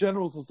one of the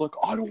generals was like,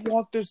 I don't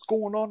want this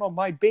going on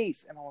my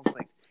base. And I was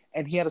like,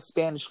 and he had a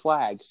Spanish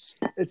flag.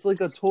 It's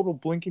like a total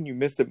blink and you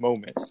miss it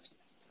moment.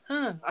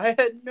 Huh. I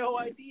had no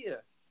idea.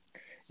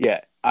 Yeah,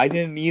 I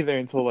didn't either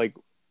until like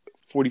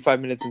 45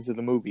 minutes into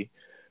the movie.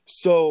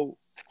 So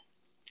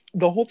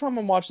the whole time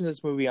I'm watching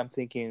this movie, I'm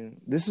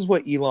thinking, this is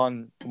what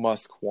Elon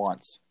Musk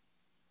wants.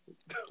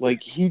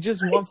 Like, he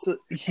just wants to...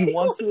 He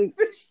wants to...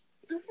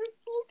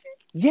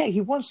 Yeah,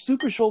 he wants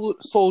super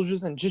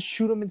soldiers and just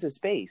shoot them into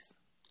space.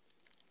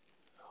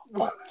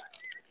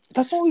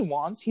 That's all he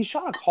wants. He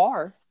shot a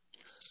car.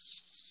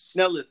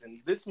 Now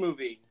listen, this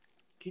movie,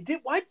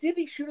 why did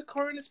he shoot a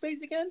car into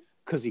space again?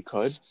 Because he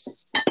could.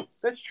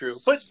 That's true.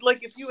 But,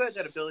 like, if you had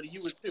that ability,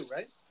 you would too,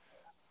 right?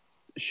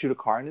 Shoot a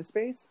car into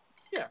space?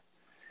 Yeah.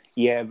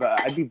 Yeah, but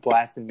I'd be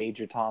blasting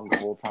Major Tom the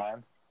whole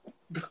time.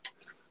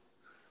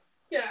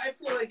 Yeah, I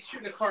feel like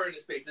shooting a car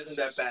into space isn't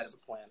that bad of a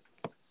plan.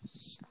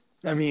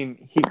 I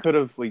mean, he could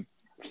have like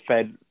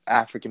fed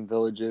African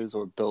villages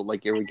or built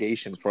like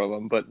irrigation for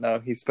them, but no,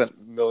 he spent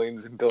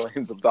millions and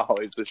billions of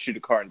dollars to shoot a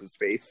car into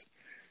space.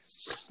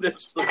 You're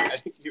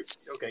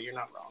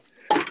not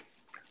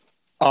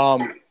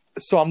wrong.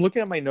 So I'm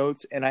looking at my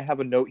notes, and I have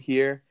a note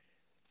here.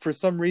 For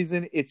some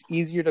reason, it's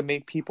easier to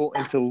make people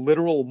into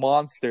literal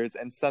monsters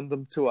and send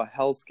them to a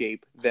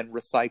hellscape than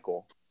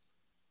recycle.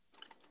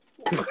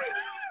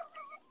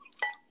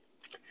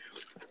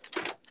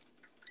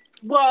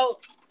 Well,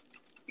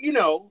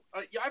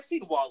 I've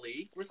seen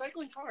WALL-E.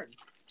 Recycling's hard.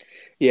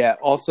 Yeah,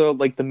 also,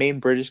 like, the main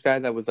British guy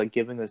that was, like,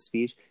 giving the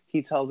speech,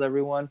 he tells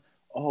everyone,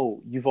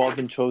 oh, you've all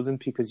been chosen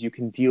because you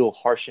can deal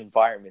harsh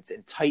environments,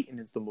 and Titan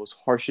is the most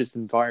harshest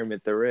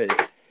environment there is.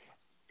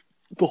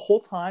 The whole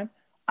time,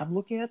 I'm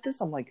looking at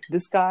this, I'm like,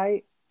 this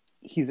guy,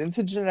 he's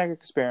into genetic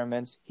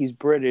experiments, he's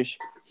British,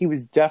 he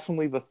was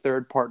definitely the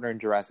third partner in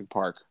Jurassic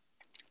Park.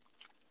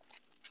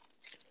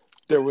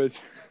 There was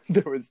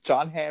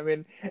John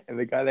Hammond and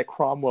the guy that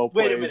Cromwell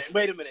plays.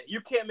 Wait a minute.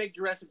 You can't make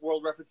Jurassic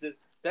World references.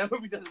 That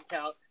movie doesn't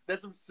count.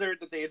 That's absurd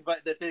that they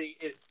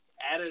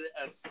added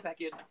a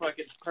second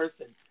fucking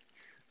person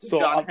to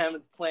John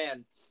Hammond's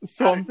plan.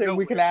 So I'm saying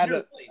we can add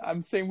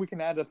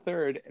a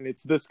third, and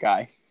it's this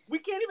guy. We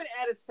can't even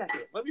add a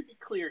second. Let me be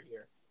clear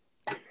here.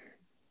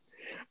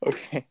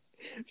 Okay.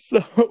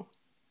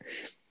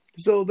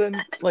 So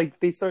then like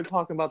they start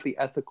talking about the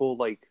ethical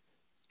like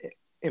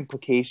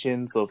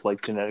implications of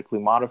like genetically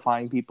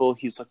modifying people.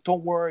 He's like,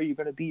 don't worry, you're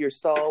going to be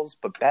yourselves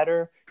but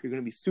better. You're going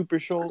to be super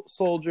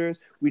soldiers.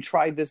 We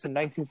tried this in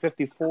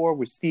 1954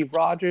 with Steve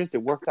Rogers.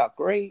 It worked out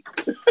great.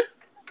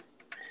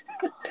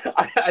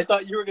 I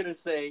thought you were gonna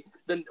say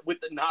with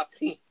the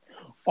Nazis.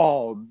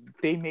 Oh,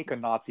 they make a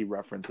Nazi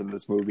reference in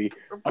this movie.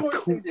 Of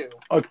course they do.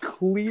 A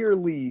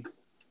clearly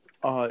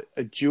a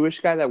Jewish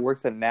guy that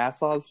works at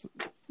NASA's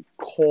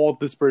called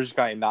this British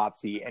guy a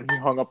Nazi, and he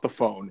hung up the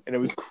phone, and it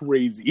was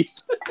crazy.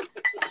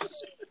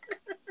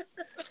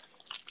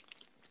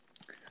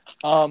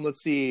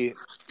 Let's see.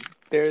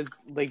 There's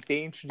like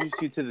they introduce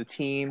you to the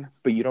team,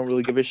 but you don't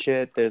really give a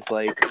shit. There's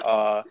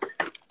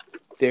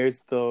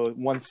there's the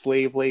one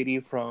slave lady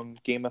from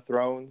Game of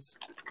Thrones.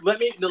 Let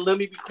me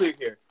be clear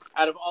here.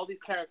 Out of all these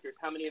characters,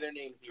 how many of their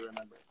names do you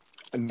remember?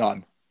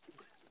 None.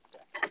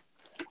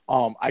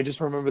 I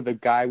just remember the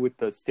guy with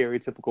the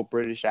stereotypical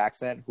British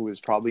accent who was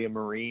probably a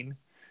Marine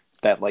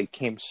that like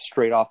came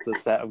straight off the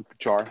set of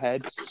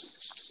Jarhead.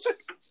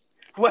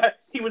 What?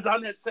 He was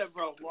on that set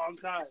for a long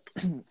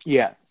time.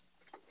 Yeah.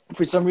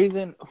 For some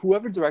reason,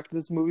 whoever directed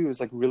this movie was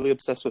like really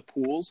obsessed with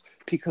pools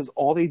because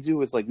all they do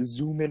is like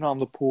zoom in on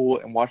the pool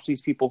and watch these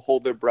people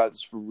hold their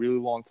breaths for really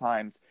long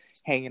times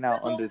hanging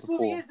out under the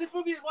pool. This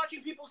movie is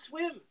watching people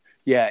swim.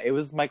 Yeah, it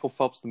was Michael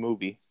Phelps the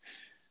movie.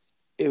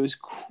 It was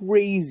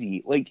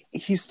crazy. Like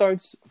he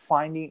starts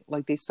finding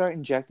like they start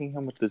injecting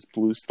him with this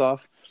blue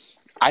stuff.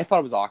 I thought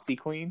it was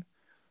OxyClean.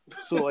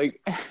 So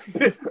like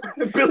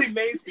Billy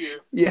Mays here.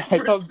 Yeah, I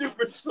thought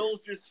Super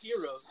Soldier's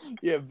hero.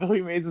 Yeah,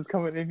 Billy Mays is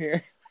coming in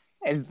here.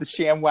 And the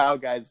ShamWow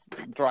guys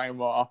dry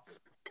him off.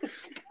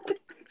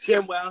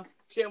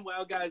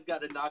 ShamWow guys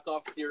got a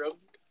knockoff serum.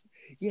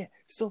 Yeah,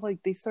 so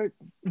like they start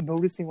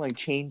noticing like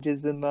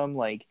changes in them.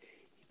 Like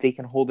they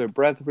can hold their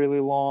breath really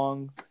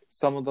long.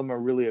 Some of them are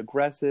really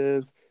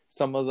aggressive.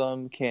 Some of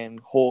them can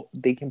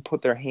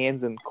put their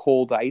hands in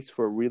cold ice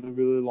for a really,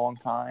 really long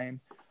time.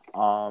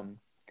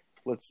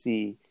 Let's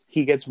see.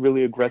 He gets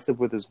really aggressive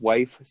with his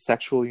wife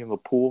sexually in the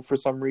pool for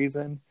some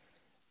reason.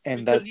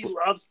 And because he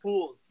loves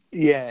pools.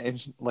 Yeah,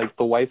 and like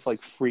the wife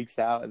like freaks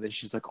out, and then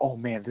she's like, "Oh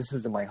man, this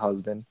isn't my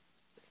husband."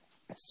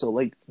 So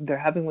like they're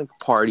having like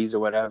parties or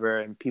whatever,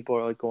 and people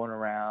are like going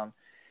around,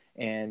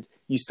 and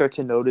you start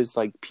to notice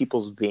like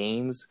people's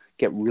veins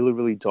get really,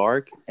 really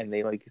dark, and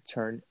they like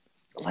turn,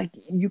 like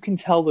you can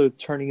tell they're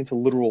turning into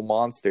literal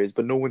monsters,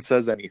 but no one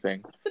says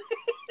anything.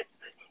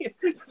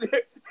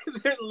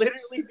 they're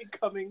literally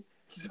becoming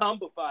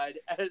zombified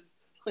as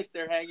like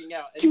they're hanging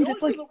out. And dude, no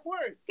it's like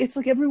it's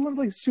like everyone's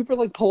like super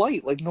like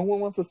polite. Like no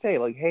one wants to say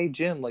like, "Hey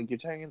Jim, like you're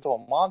turning into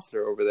a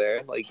monster over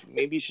there. Like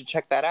maybe you should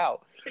check that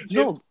out."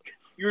 No,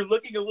 you're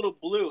looking a little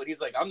blue, and he's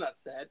like, "I'm not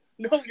sad."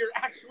 No, you're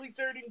actually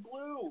turning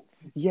blue.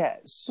 Yeah,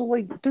 so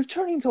like they're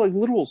turning into like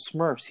literal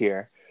Smurfs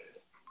here,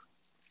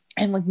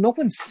 and like no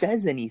one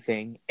says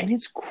anything, and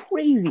it's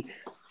crazy.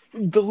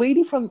 The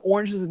lady from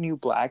Orange is the New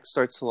Black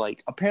starts to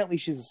like, apparently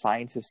she's a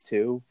scientist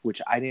too, which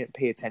I didn't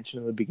pay attention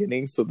in the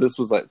beginning, so this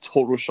was a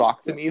total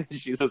shock to me that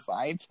she's a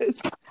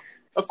scientist.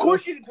 Of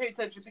course you didn't pay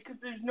attention because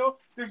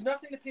there's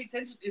nothing to pay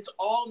attention. It's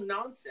all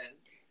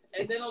nonsense.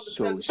 And it's then all of a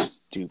so sudden,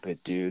 stupid,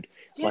 dude.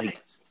 Yes.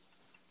 Like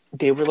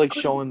they were like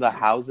showing the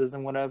houses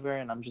and whatever,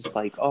 and I'm just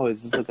like, oh,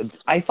 is this like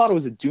I thought it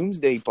was a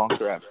doomsday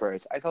bunker at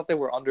first. I thought they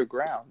were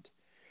underground.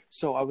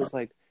 So I was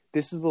like,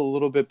 this is a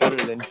little bit better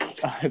than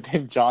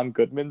John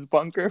Goodman's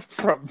bunker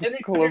from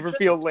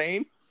Cloverfield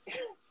Lane.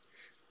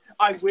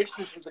 I wish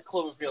this was a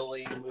Cloverfield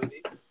Lane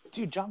movie.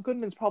 Dude, John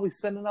Goodman's probably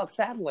sending out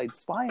satellites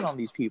spying on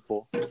these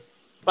people.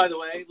 By the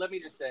way, let me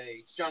just say,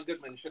 John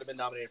Goodman should have been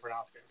nominated for an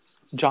Oscar.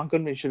 John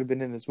Goodman should have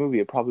been in this movie.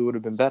 It probably would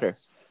have been better.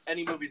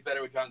 Any movie's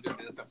better with John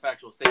Goodman. That's a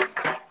factual statement.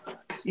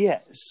 Yeah,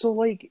 so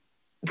like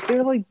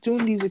they're like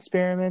doing these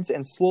experiments,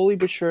 and slowly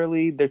but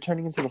surely they're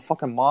turning into the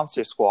fucking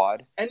Monster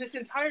Squad. And this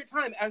entire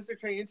time, as they're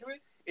turning into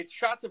it, it's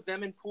shots of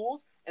them in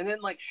pools, and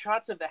then like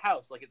shots of the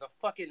house, like it's a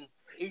fucking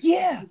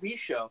HGTV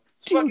show.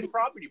 It's dude, fucking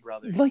Property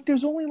Brothers. Like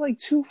there's only like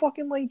two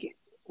fucking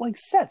like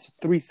sets,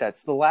 3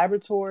 sets: the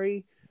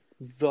laboratory,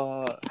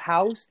 the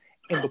house,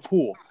 and the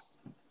pool.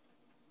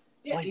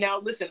 Yeah. Like, now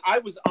listen, I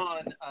was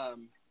on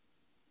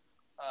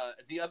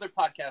the other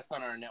podcast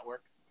on our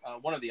network,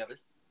 one of the others.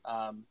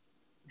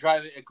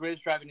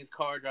 Grizz driving his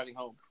car, driving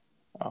home.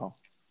 Oh,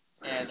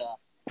 and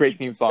great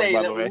theme song,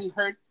 by the way.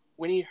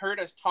 When he heard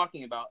us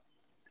talking about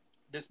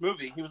this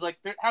movie, he was like,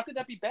 "How could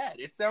that be bad?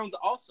 It sounds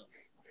awesome."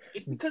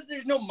 It's because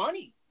there's no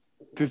money.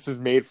 This is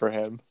made for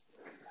him.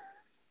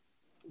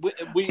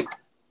 We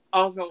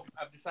also,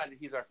 I've decided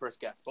he's our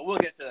first guest, but we'll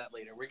get to that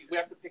later. We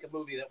have to pick a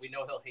movie that we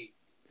know he'll hate.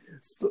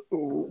 So,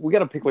 we got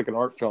to pick like an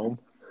art film.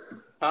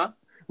 Huh?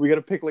 We got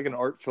to pick like an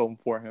art film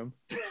for him.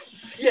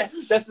 Yeah,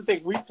 that's the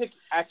thing. We pick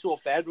actual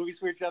bad movies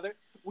for each other.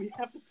 We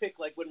have to pick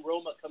like when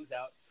Roma comes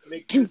out.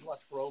 Make sure to watch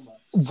Roma.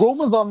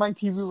 Roma's on my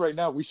TV right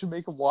now. We should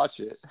make him watch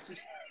it.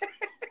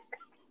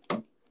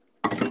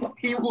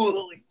 He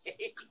will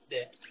hate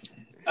it.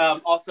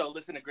 Also,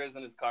 listen to Grizz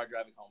in his car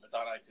driving home. It's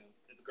on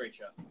iTunes. It's a great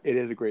show. It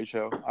is a great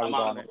show. I was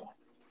on it.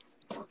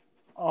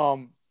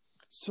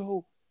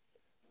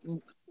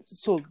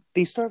 So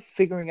they start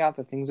figuring out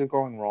that things are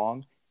going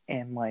wrong,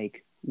 and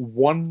like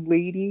one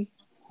lady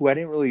who I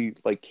didn't really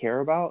like care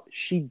about,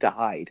 she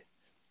died.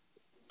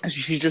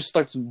 She just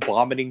starts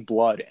vomiting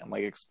blood and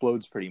like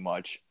explodes pretty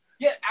much.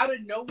 Yeah, out of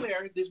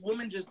nowhere, this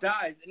woman just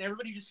dies, and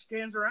everybody just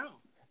stands around.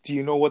 Do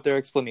you know what their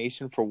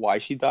explanation for why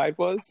she died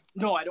was?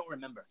 No, I don't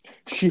remember.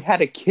 She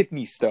had a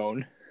kidney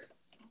stone.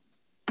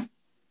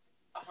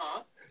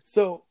 Uh-huh.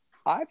 So,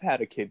 I've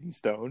had a kidney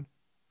stone.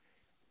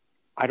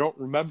 I don't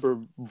remember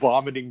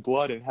vomiting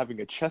blood and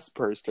having a chest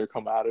burster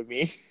come out of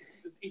me.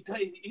 It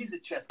is a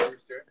chest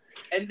burster.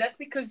 And that's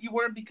because you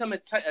weren't become a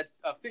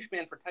fish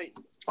man for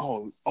Titan.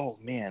 Oh,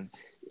 man.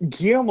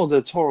 Guillermo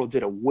del Toro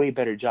did a way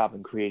better job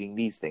in creating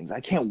these things. I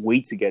can't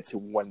wait to get to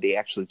when they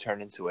actually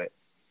turn into it.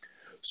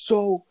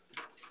 So,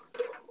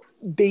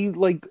 they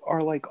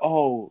are like,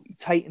 oh,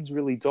 Titan's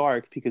really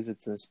dark because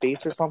it's in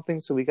space or something,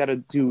 so we got to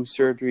do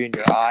surgery in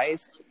your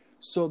eyes.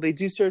 So they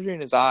do surgery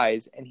in his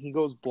eyes, and he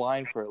goes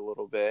blind for a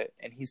little bit,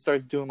 and he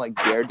starts doing like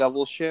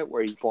Daredevil shit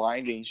where he's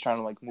blind and he's trying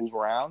to like move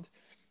around.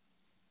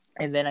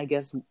 And then I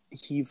guess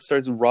he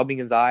starts rubbing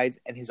his eyes,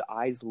 and his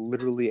eyes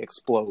literally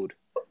explode.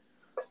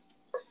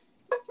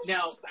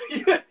 Now,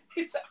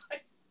 his eyes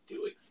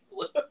do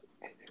explode.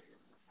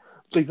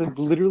 Like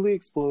literally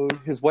explode.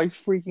 His wife's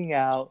freaking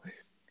out.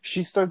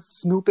 She starts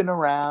snooping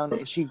around,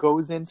 and she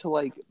goes into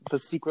like the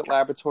secret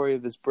laboratory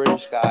of this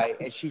British guy,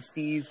 and she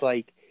sees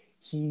like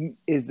he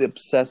is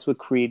obsessed with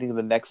creating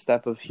the next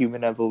step of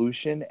human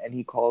evolution, and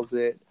he calls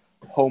it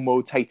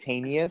Homo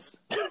Titanius.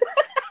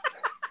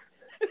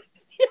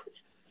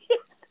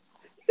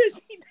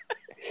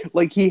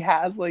 Like he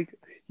has like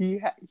he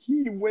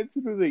went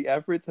through the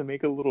effort to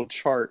make a little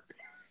chart,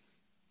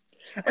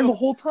 and the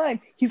whole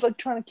time he's like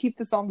trying to keep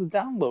this on the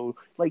download.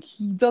 Like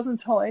he doesn't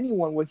tell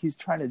anyone what he's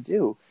trying to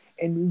do.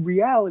 And in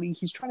reality,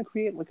 he's trying to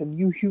create like a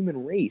new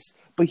human race,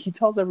 but he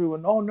tells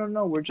everyone, "Oh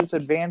no, we're just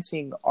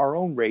advancing our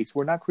own race.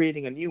 We're not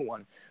creating a new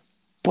one."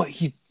 But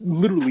he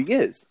literally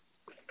is.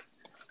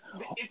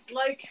 It's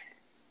like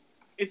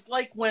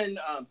when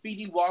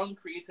B.D. Wong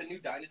creates a new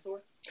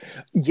dinosaur.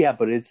 Yeah,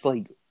 but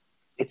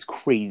it's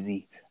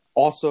crazy.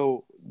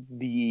 Also,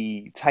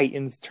 the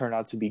Titans turn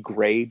out to be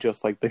gray,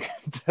 just like the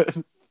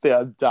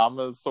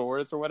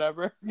Adamasaurus or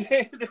whatever.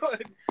 Yeah,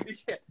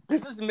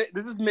 this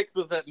is mixed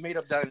with a made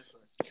up dinosaur.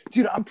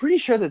 Dude, I'm pretty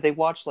sure that they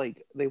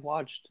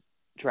watched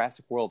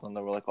Jurassic World and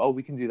they were like, "Oh,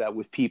 we can do that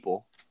with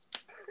people."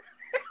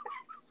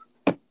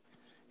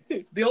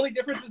 The only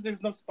difference is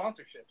there's no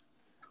sponsorship.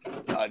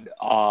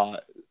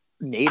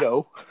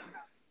 NATO.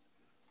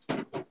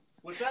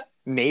 What's that?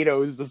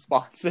 NATO is the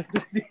sponsor.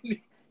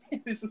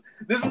 This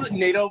is a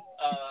NATO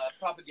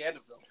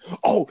propaganda film.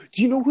 Oh,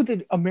 do you know who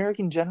the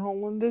American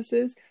general in this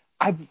is?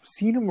 I've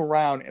seen him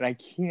around, and I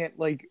can't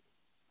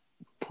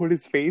put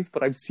his face,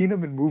 but I've seen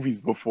him in movies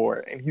before,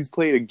 and he's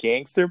played a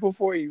gangster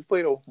before. He's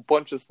played a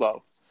bunch of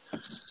stuff.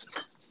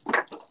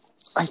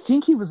 I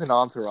think he was in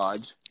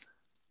Entourage.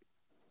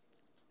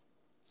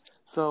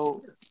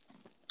 So,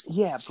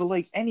 yeah,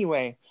 but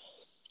anyway,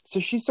 so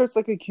she starts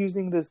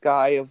accusing this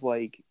guy of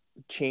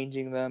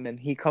changing them, and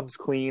he comes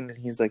clean, and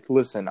he's like,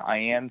 "Listen, I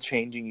am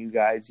changing you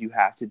guys. You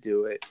have to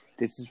do it.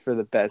 This is for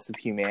the best of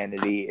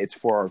humanity. It's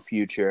for our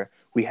future.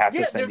 We have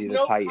to send you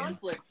to Titan."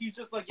 Conflict. He's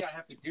just like, "Yeah, I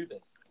have to do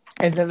this."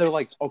 And then they're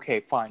like,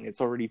 "Okay, fine.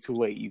 It's already too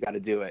late. You got to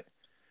do it."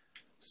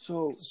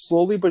 So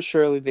slowly but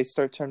surely, they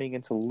start turning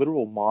into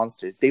literal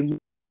monsters. He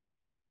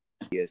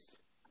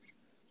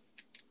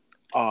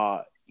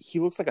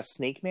looks like a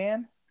snake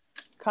man,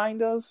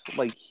 kind of.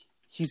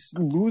 He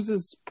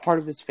loses part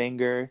of his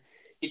finger.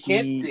 He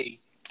can't see.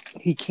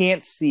 He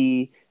can't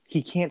see.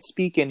 He can't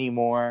speak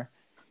anymore.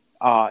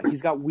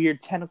 He's got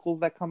weird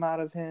tentacles that come out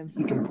of him.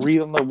 He can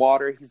breathe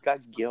underwater. He's got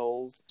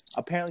gills.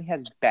 Apparently, he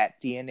has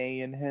bat DNA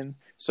in him.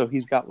 So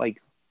he's got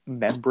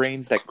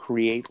membranes that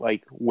create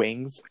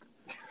wings.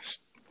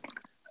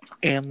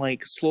 And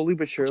slowly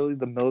but surely,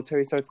 the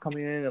military starts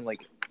coming in and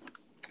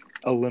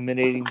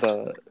eliminating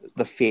the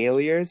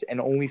failures, and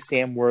only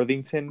Sam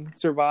Worthington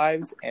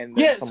survives. And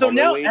then so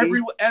now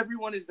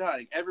everyone is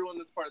dying. Everyone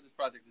that's part of this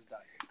project is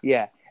dying.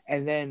 Yeah.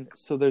 And then,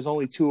 so there's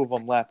only 2 of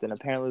them left, and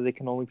apparently they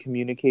can only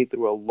communicate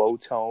through a low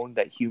tone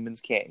that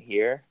humans can't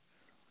hear.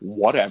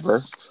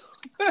 Whatever.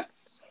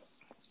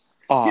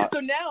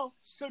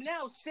 So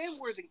now Sam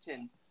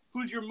Worthington,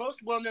 who's your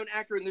most well-known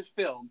actor in this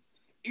film,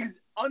 is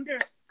under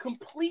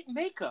complete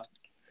makeup.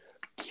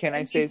 Can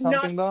I say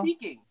something, though?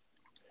 Speaking.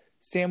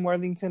 Sam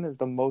Worthington is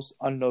the most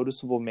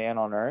unnoticeable man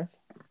on Earth.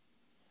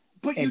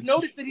 But you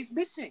notice that he's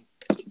missing.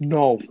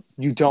 No,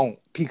 you don't.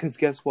 Because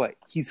guess what?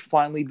 He's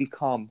finally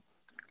become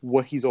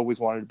what he's always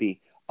wanted to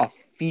be. A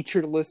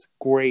featureless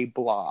gray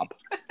blob.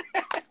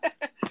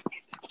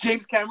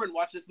 James Cameron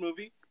watched this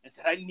movie and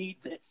said, "I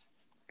need this."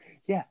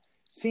 Yeah.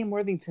 Sam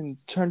Worthington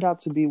turned out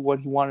to be what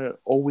he wanted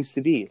always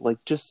to be.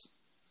 Just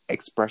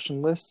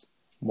expressionless,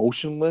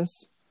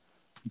 motionless.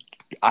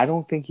 I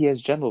don't think he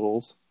has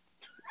genitals.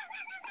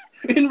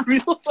 In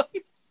real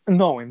life?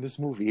 No, in this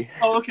movie.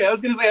 Oh, okay. I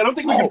was going to say, I don't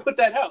think we can put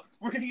that out.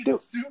 We're going to get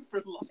sued for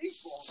libel.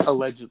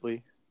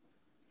 Allegedly.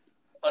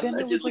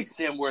 Allegedly,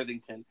 Sam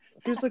Worthington.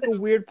 There's a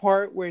weird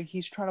part where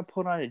he's trying to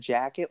put on a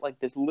jacket.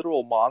 This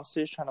literal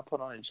monster is trying to put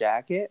on a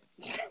jacket.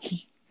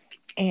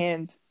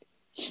 And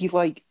he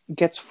like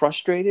gets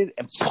frustrated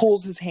and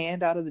pulls his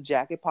hand out of the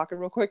jacket pocket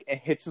real quick and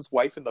hits his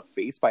wife in the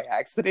face by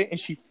accident, and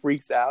she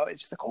freaks out and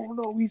she's like, "Oh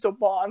no, he's a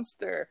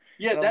monster!"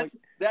 Yeah, And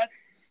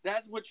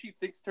that's what she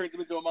thinks turns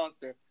him into a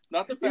monster.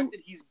 Not the fact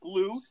that he's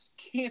blue,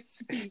 can't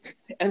speak,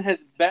 and has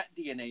bat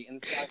DNA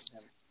inside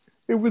him.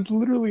 it was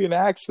literally an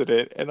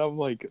accident, and I'm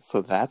like,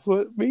 so that's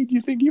what made you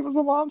think he was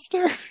a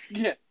monster?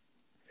 Yeah.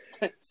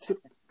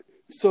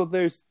 So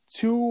there's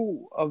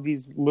two of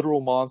these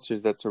literal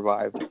monsters that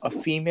survived, a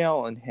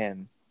female and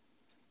him.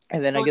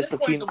 And then I guess the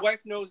wife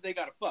knows they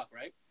gotta fuck,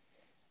 right?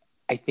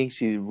 I think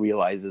she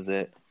realizes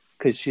it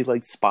because she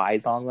like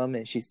spies on them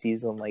and she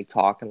sees them like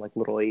talking like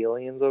little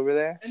aliens over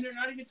there. And they're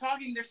not even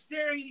talking; they're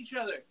staring at each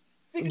other.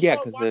 Think Yeah,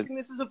 about watching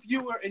this as a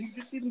viewer, and you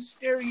just see them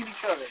staring at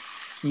each other.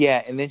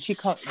 Yeah, and then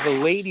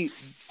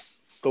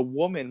the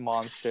woman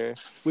monster,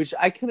 which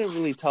I couldn't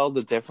really tell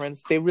the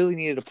difference. They really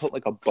needed to put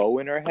like a bow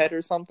in her head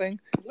or something,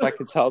 so I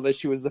could tell that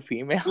she was the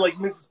female. Like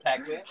Mrs.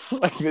 Pac-Man.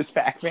 Like Miss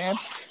Pac-Man.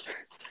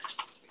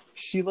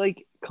 She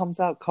like comes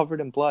out covered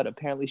in blood.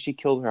 Apparently she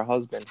killed her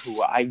husband,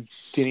 who I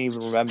didn't even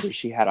remember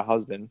she had a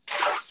husband.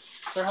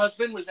 Her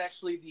husband was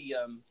actually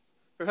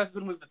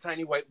the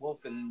tiny white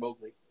wolf in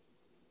Mowgli.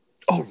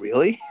 Oh,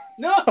 really?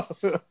 No!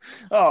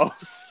 Oh.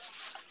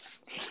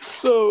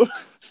 So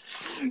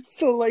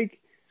like,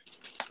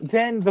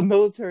 then the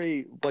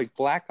military, like,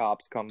 Black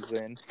Ops comes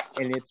in,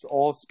 and it's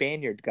all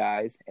Spaniard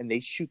guys, and they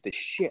shoot the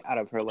shit out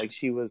of her like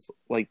she was,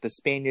 like, the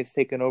Spaniards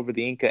taking over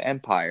the Inca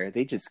Empire.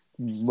 They just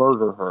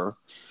murder her.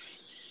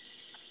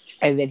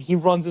 And then he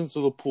runs into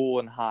the pool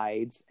and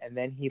hides, and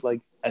then he, like,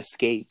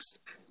 escapes,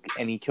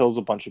 and he kills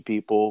a bunch of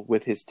people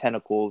with his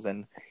tentacles,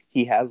 and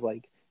he has,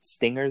 like,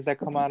 stingers that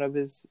come out of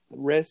his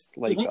wrist,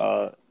 like,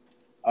 a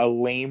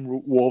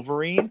lame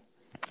Wolverine.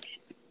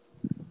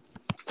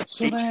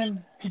 So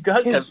then he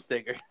does have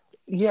stingers.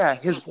 Yeah,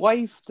 his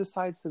wife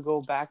decides to go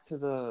back to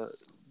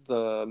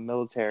the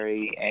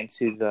military and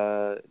to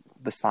the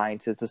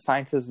scientist. The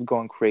scientist is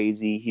going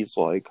crazy. He's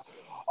like,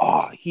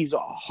 he's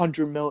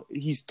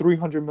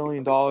 $300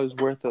 million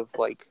worth of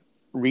like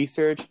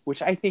research,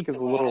 which I think is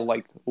a little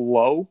like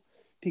low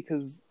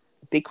because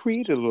they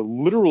created a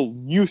literal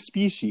new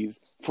species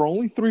for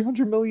only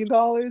 $300 million.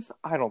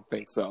 I don't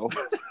think so.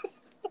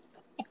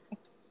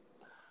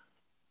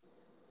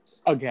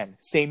 Again,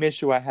 same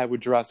issue I had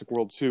with Jurassic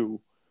World 2,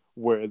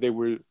 where they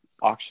were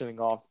auctioning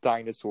off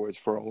dinosaurs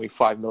for only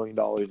 $5 million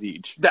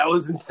each. That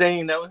was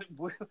insane. I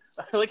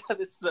like how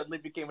this suddenly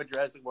became a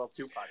Jurassic World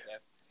 2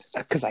 podcast.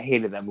 Because I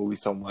hated that movie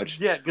so much.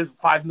 Yeah, because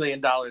 $5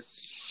 million.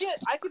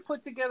 Shit, I could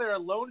put together a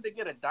loan to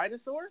get a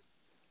dinosaur?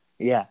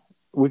 Yeah,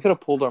 we could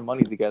have pulled our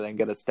money together and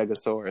get a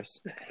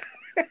Stegosaurus.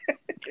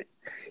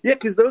 Yeah,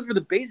 because those were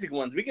the basic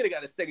ones. We could have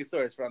got a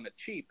Stegosaurus for on the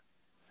cheap.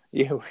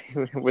 Yeah,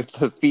 with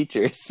the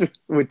features,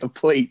 with the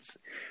plates.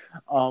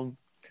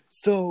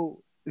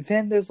 So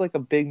then there's like a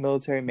big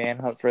military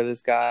manhunt for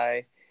this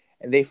guy,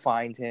 and they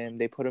find him.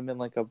 They put him in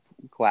like a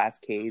glass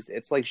case.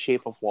 It's like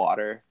Shape of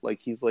Water.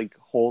 Like he's like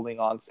holding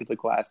onto the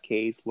glass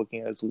case,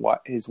 looking at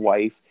his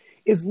wife.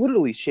 It's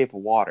literally Shape of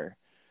Water.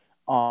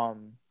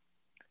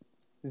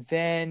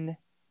 Then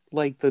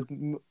like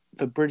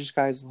the British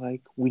guy's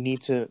like, we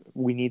need to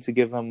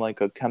give him like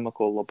a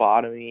chemical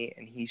lobotomy,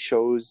 and he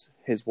shows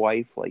his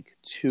wife like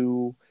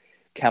two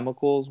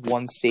chemicals,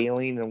 one's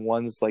saline and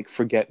one's like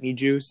forget me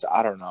juice.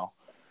 I don't know.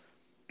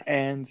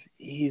 And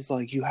he's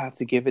like, you have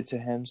to give it to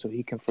him so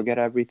he can forget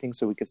everything,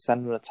 so we can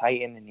send him to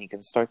Titan and he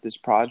can start this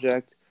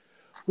project,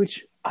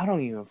 which I don't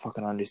even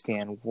fucking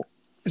understand.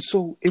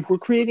 So if we're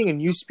creating a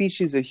new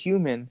species of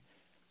human,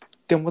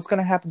 then what's going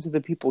to happen to the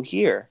people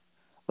here?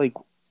 Like,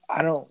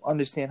 I don't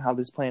understand how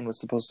this plan was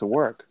supposed to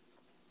work.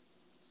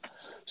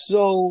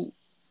 So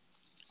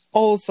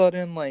all of a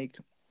sudden, like,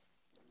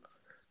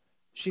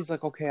 she's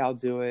like, okay, I'll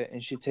do it.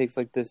 And she takes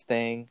like this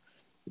thing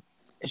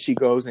and she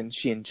goes and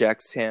she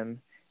injects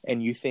him.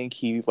 And you think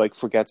he like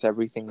forgets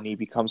everything and he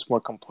becomes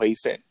more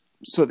complacent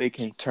so they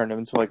can turn him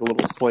into like a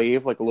little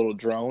slave, like a little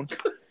drone.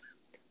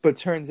 But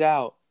turns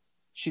out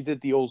she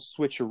did the old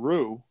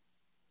switcheroo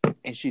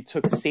and she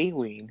took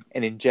saline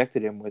and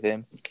injected him with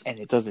him, and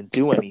it doesn't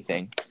do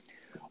anything.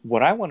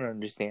 What I want to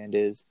understand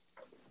is,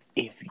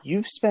 if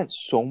you've spent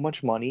so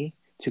much money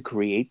to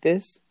create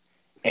this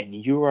and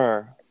you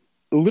are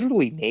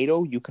literally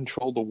NATO, you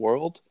control the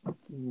world,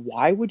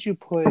 why would you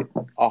put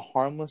a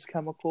harmless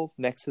chemical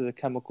next to the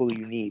chemical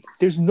you need?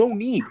 There's no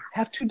need.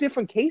 Have two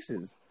different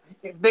cases.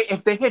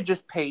 If they had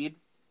just paid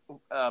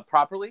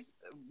properly,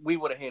 we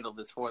would have handled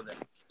this for them.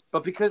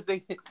 But because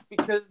they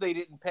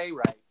didn't pay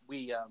right,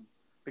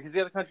 because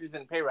the other countries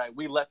didn't pay right,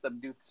 we let them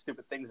do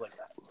stupid things like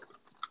that.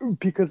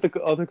 Because the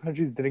other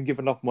countries didn't give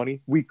enough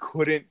money, we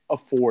couldn't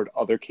afford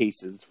other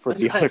cases for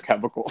the other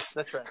chemicals.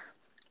 That's right.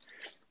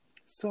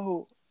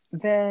 So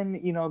then,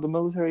 the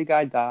military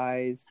guy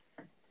dies.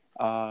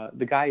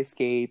 The guy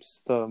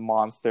escapes, the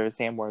monster,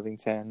 Sam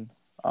Worthington.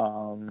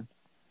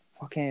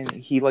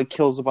 He like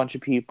kills a bunch of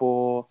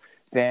people.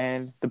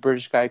 Then the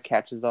British guy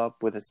catches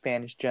up with a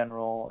Spanish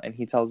general, and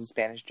he tells the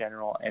Spanish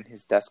general and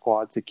his death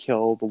squad to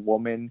kill the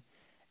woman.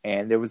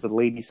 And there was a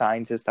lady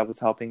scientist that was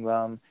helping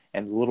them,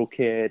 and the little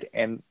kid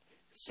and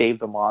save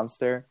the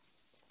monster.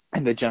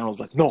 And the general's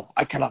like, no,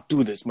 I cannot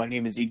do this. My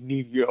name is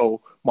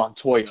Inigo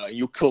Montoya.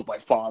 You killed my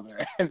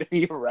father. And then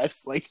he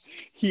arrests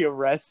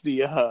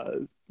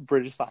the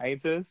British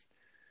scientist.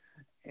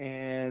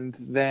 And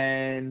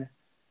then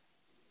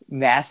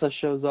NASA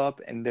shows up,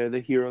 and they're the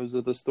heroes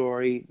of the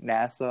story.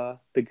 NASA,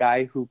 the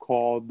guy who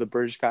called the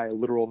British guy a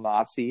literal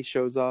Nazi,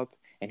 shows up.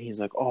 And he's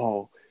like,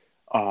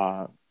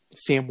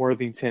 Sam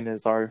Worthington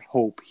is our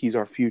hope. He's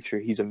our future.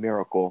 He's a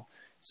miracle.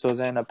 So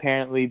then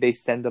apparently they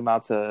send him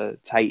out to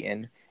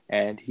Titan,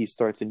 and he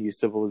starts a new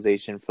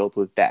civilization filled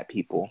with bat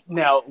people.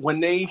 Now, when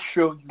they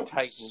show you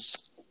Titan,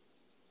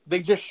 they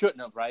just shouldn't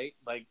have, right?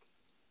 Like,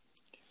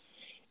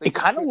 it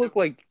kind of looked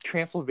like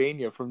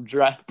Transylvania from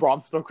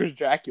Bram Stoker's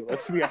Dracula,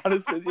 to be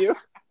honest with you.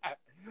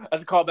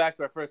 As a callback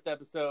to our first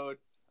episode,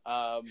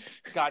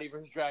 Gotti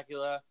versus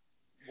Dracula.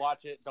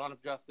 Watch it, Dawn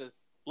of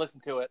Justice.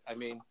 Listen to it. I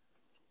mean,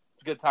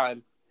 it's a good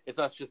time. It's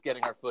us just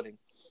getting our footing.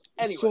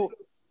 Anyway. So,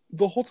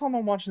 the whole time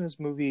I'm watching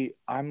this movie,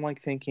 I'm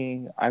like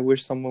thinking, I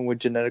wish someone would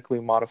genetically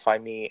modify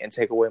me and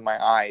take away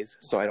my eyes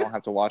so I don't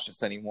have to watch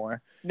this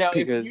anymore. Now,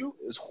 because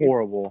it's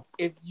horrible.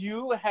 If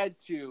you had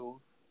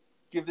to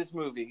give this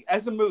movie,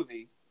 as a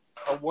movie,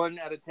 a 1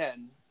 out of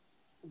 10,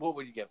 what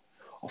would you give?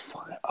 Oh,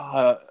 fuck.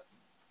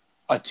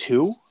 A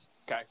 2?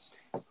 Okay.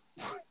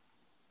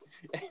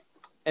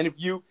 And if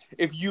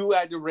you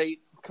had to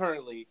rate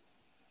currently,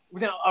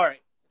 now, all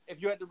right,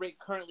 if you had to rate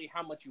currently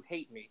how much you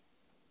hate me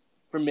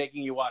for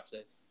making you watch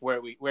this, where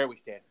are we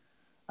standing?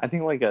 I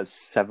think like a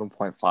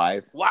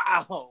 7.5.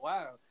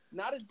 Wow.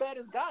 Not as bad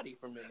as Gotti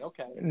for me.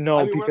 Okay.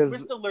 No, because we're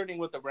still learning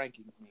what the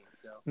rankings mean.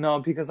 So no,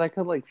 because I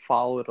could like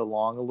follow it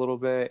along a little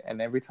bit,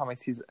 and every time I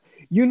see,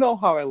 you know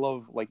how I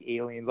love like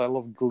aliens. I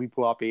love Glee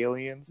Plop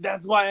aliens.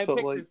 That's why I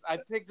picked this. I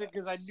picked it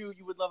because I knew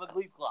you would love a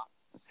Glee Plop.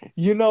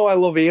 You know I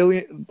love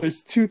alien.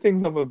 There's 2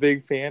 things I'm a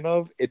big fan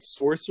of. It's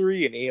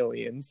sorcery and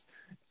aliens,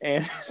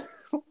 and.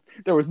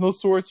 There was no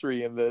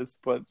sorcery in this,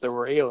 but there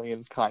were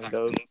aliens, kind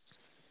of.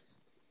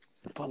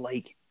 But,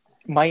 like,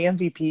 my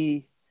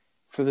MVP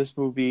for this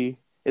movie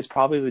is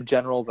probably the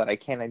general that I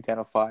can't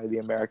identify, the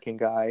American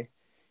guy.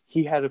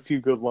 He had a few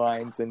good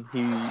lines, and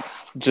he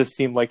just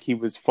seemed like he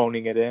was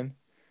phoning it in.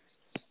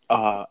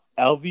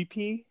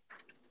 LVP,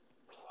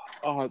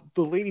 the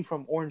lady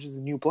from Orange is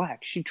the New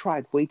Black, she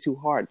tried way too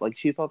hard. Like,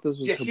 she thought this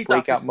was her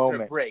breakout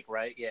moment. Her break,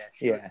 right?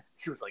 Yeah.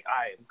 She was like,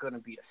 I am going to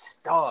be a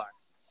star.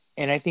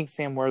 And I think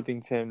Sam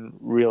Worthington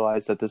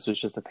realized that this was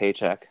just a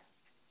paycheck.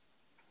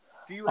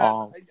 Do you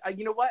have?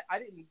 You know what? I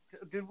didn't.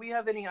 Did we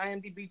have any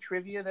IMDb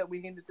trivia that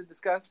we needed to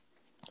discuss?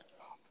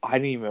 I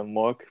didn't even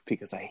look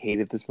because I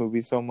hated this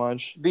movie so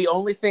much. The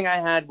only thing I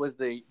had was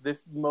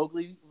this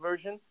Mowgli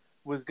version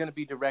was going to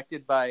be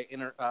directed by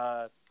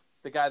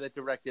the guy that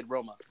directed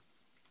Roma.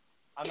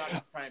 I'm not going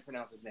to try and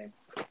pronounce his name.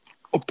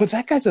 Oh, but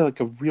that guy's like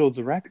a real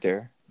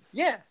director.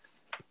 Yeah.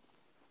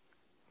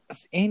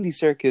 Andy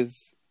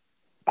Serkis.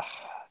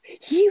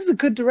 He's a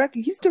good director.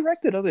 He's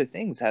directed other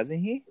things,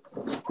 hasn't he?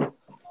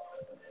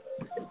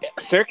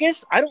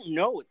 Serkis? I don't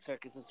know what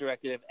Serkis has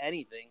directed, if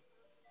anything.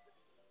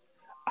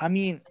 I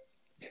mean,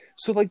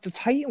 so like the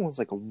Titan was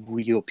like a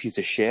real piece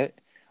of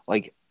shit.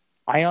 Like,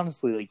 I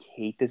honestly like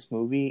hate this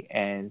movie,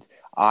 and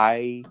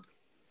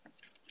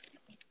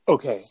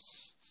okay.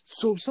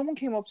 So if someone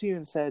came up to you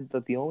and said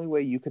that the only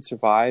way you could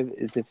survive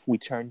is if we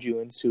turned you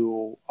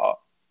into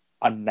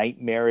a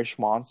nightmarish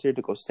monster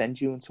to go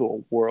send you into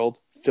a world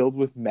filled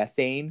with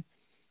methane,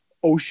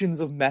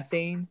 oceans of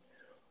methane.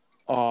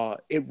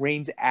 It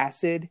rains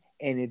acid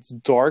and it's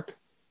dark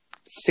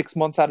 6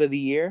 months out of the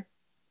year.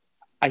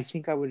 I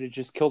think I would have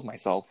just killed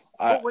myself.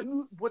 Why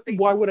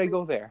would I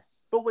go there?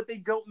 But what they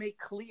don't make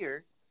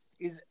clear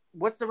is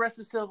what's the rest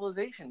of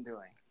civilization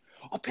doing?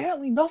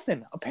 Apparently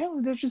nothing.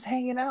 Apparently they're just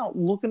hanging out,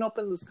 looking up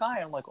in the sky.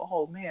 I'm like,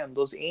 oh man,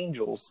 those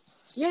angels.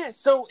 Yeah,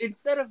 so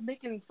instead of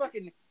making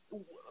fucking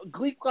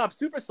Glee Club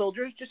super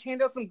soldiers, just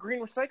hand out some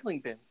green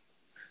recycling bins.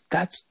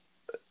 That's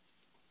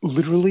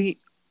literally,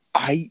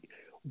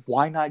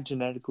 why not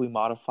genetically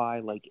modify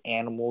like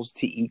animals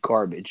to eat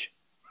garbage?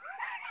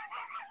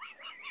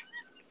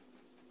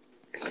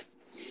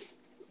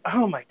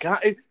 Oh my god,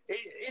 it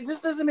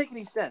just doesn't make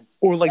any sense.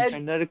 Or like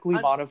genetically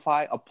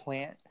modify a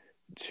plant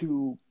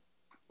to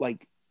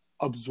like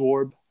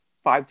absorb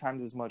 5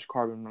 times as much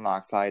carbon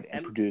monoxide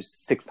and produce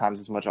 6 times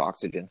as much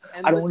oxygen.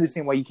 I don't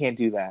understand why you can't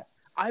do that.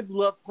 I've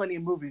loved plenty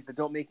of movies that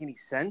don't make any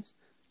sense,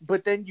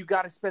 but then you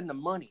got to spend the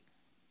money.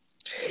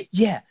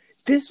 Yeah,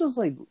 this was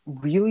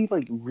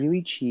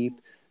really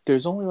cheap.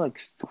 There's only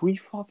like 3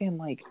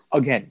 fucking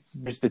again,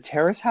 there's the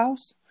Terrace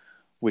House,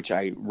 which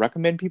I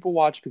recommend people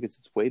watch because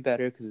it's way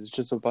better because it's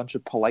just a bunch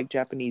of polite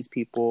Japanese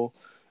people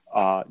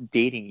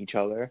dating each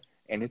other,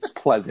 and it's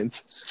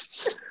pleasant.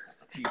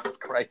 Jesus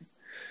Christ.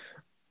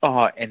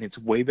 And it's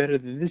way better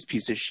than this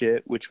piece of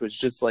shit, which was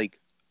just like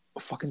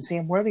fucking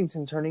Sam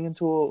Worthington turning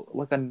into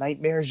a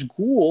nightmarish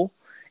ghoul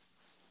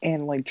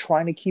and like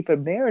trying to keep a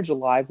marriage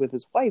alive with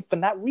his wife, but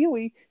not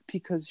really,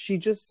 because she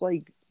just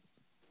like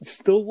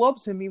still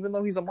loves him even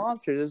though he's a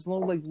monster. There's no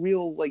like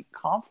real like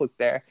conflict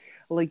there.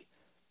 Like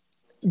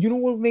You know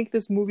what would make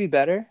this movie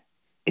better?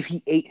 If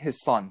he ate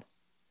his son.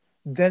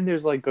 Then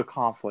there's like a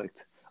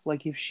conflict.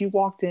 Like if she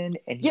walked in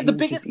and Yeah, he the was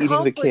just biggest eating the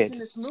conflict kid. in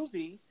this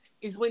movie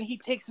is when he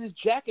takes his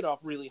jacket off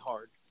really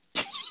hard.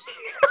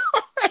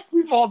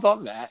 We've all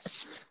done that.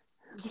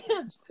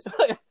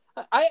 Yeah.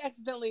 I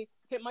accidentally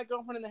hit my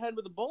girlfriend in the head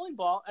with a bowling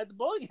ball at the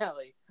bowling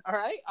alley. All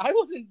right? I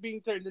wasn't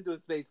being turned into a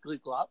space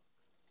clop.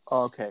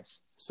 Okay.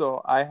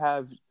 So I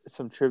have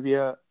some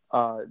trivia.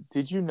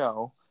 Did you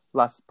know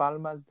Las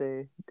Palmas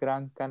de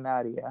Gran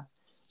Canaria,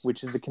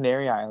 which is the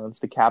Canary Islands,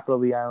 the capital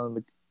of the island,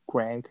 the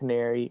Gran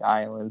Canary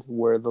Island,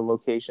 where the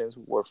locations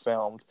were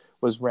filmed,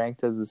 was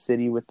ranked as the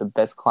city with the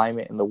best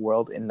climate in the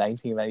world in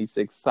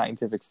 1996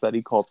 scientific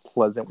study called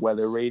Pleasant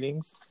Weather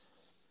Ratings?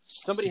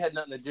 Somebody had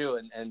nothing to do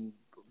and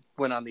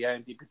went on the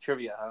IMDb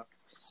trivia,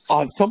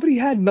 huh? Somebody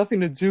had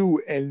nothing to do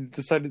and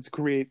decided to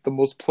create the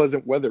most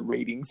pleasant weather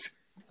ratings.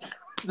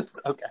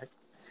 Okay.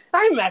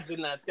 I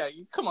imagine that's got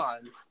you. Come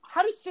on.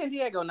 How does San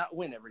Diego not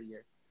win every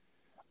year?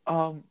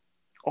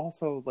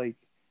 Also, like,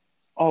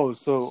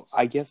 so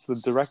I guess the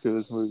director of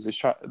this movie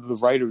the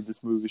writer of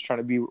this movie is trying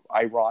to be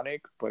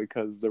ironic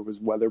because there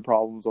was weather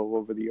problems all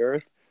over the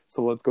earth.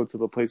 So let's go to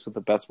the place with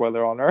the best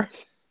weather on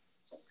earth.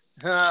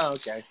 Oh,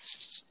 okay.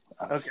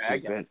 Okay, I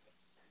get it.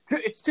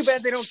 It's too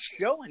bad they don't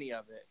show any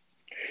of it.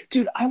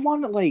 Dude, I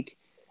want like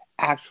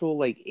actual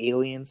like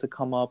aliens to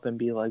come up and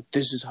be like,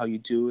 this is how you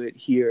do it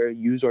here,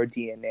 use our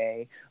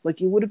DNA.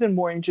 Like it would have been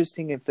more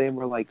interesting if they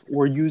were like,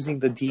 we're using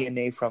the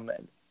DNA from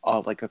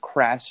like a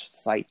crash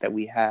site that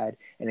we had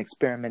and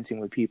experimenting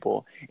with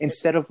people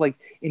instead of like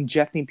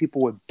injecting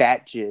people with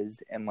bat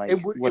jizz and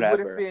like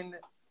whatever. It would have been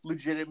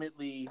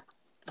legitimately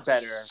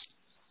better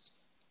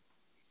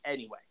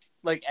anyway.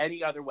 Like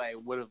any other way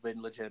would have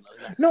been legitimately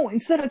better. No,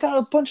 instead I got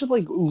a bunch of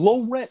like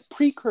low rent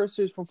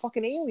precursors from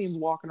fucking aliens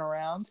walking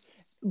around,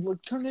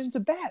 like turned into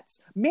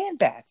bats, man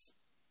bats.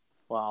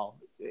 Wow,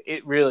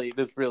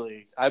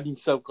 I'm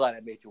so glad I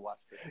made you watch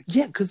this.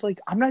 Yeah, because like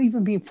I'm not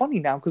even being funny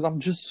now because I'm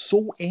just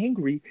so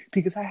angry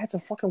because I had to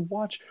fucking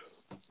watch.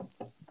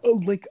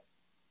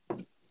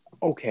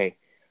 Okay,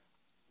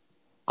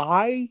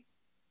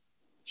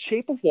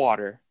 Shape of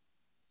Water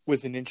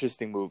was an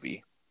interesting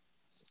movie.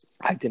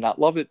 I did not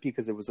love it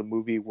because it was a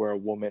movie where a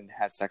woman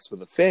has sex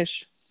with a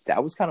fish.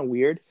 That was kind of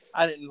weird.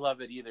 I didn't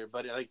love it either,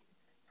 but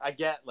I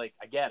get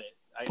it.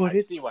 I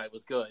see why it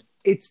was good.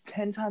 It's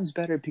 10 times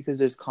better because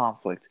there's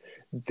conflict.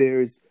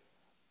 There's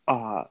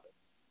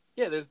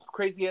there's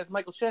crazy ass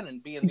Michael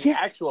Shannon being the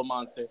actual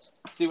monster.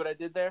 See what I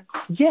did there?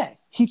 Yeah,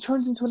 he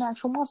turns into an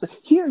actual monster.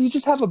 Here, you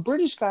just have a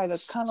British guy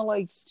that's kind of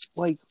like,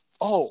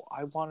 oh,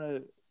 I want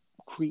to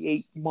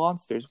create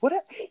monsters. What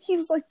he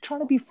was like trying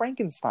to be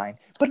Frankenstein,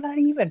 but not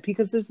even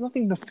because there's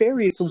nothing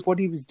nefarious of what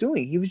he was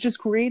doing. He was just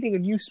creating a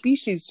new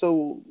species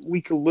so we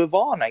could live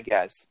on, I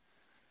guess.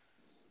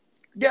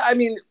 Yeah, I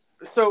mean,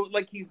 so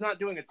like he's not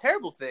doing a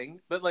terrible thing,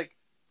 but like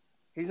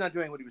he's not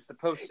doing what he was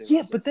supposed to.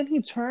 Yeah, but then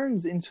he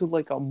turns into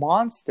like a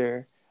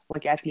monster,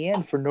 like at the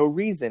end for no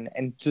reason,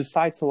 and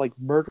decides to like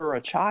murder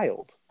a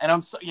child. And all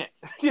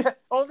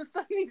of a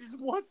sudden he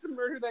just wants to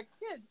murder that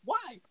kid.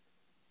 Why?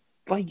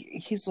 Like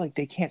he's like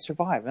they can't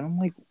survive, and I'm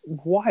like,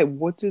 why?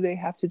 What do they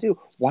have to do?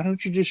 Why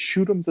don't you just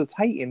shoot them to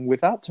Titan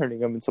without turning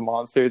them into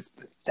monsters?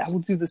 That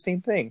would do the same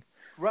thing.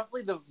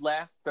 Roughly the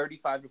last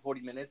 35 to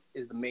 40 minutes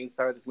is the main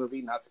star of this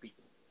movie not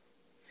speaking.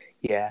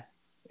 Yeah,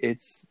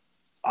 it's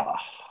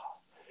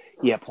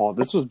yeah, Paul,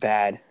 this was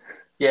bad.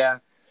 Yeah.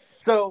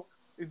 So,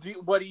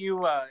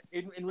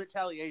 in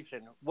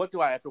retaliation, what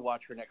do I have to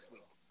watch for next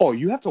week? Oh,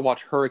 you have to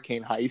watch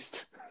Hurricane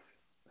Heist.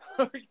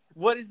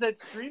 What is that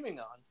streaming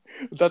on?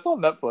 That's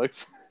on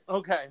Netflix.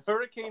 Okay,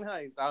 Hurricane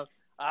Heist.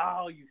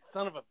 Oh, you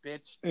son of a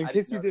bitch. In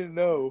case you didn't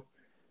know,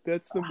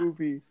 that's the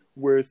movie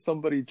where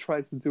somebody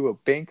tries to do a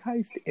bank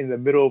heist in the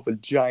middle of a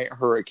giant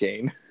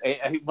hurricane.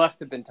 It must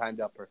have been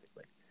timed out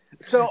perfectly.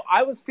 So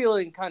I was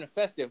feeling kind of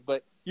festive,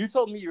 but you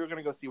told me you were going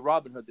to go see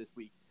Robin Hood this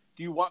week.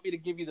 Do you want me to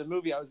give you the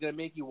movie I was going to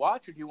make you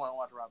watch, or do you want to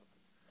watch Robin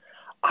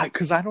Hood?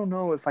 Because I don't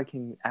know if I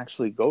can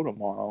actually go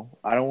tomorrow.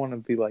 I don't want to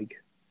be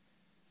like,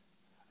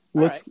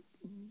 let's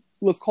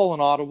call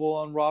an audible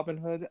on Robin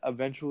Hood.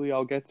 Eventually,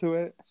 I'll get to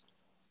it.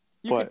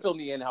 You can fill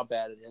me in how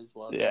bad it is.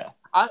 Well, yeah.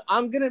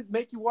 I'm going to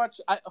make you watch.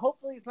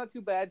 Hopefully, it's not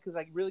too bad because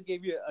I really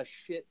gave you a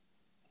shit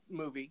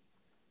movie.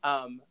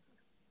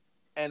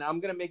 And I'm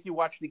going to make you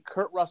watch the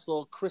Kurt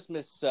Russell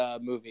Christmas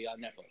movie on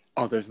Netflix.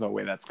 Oh, there's no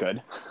way that's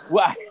good.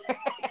 Well,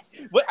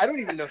 I don't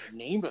even know the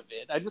name of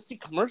it. I just see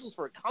commercials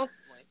for it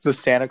constantly. The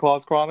Santa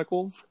Claus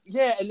Chronicles?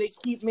 Yeah, and they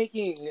keep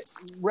making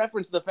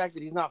reference to the fact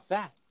that he's not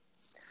fat.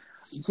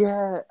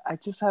 Yeah, I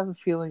just have a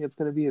feeling it's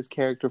going to be his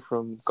character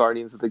from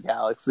Guardians of the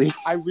Galaxy.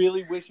 I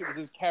really wish it was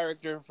his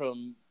character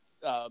from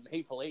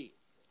Hateful Eight.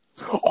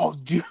 Oh,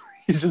 dude,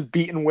 he's just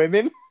beating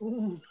women?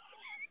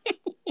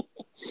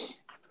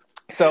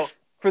 So,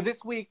 for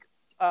this week,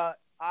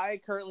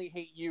 I currently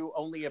hate you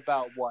only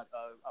about, what,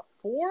 a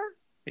 4?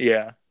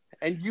 Yeah.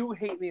 And you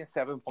hate me a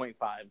 7.5.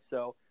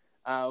 So,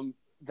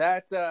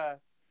 that's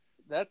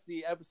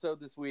the episode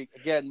this week.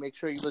 Again, make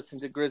sure you listen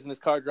to Grizz in his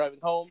car driving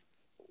home.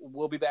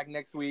 We'll be back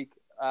next week.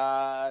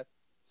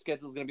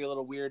 schedule's going to be a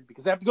little weird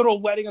because I have to go to a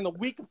wedding on the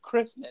week of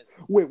Christmas.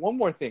 Wait, one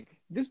more thing.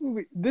 This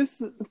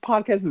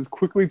podcast is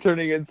quickly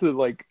turning into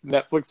like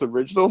Netflix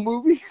original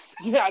movies.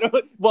 Yeah,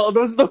 well,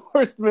 those are the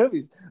worst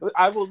movies.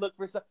 I will look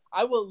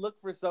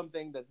for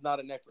something that's not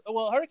a Netflix. Oh,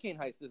 well, Hurricane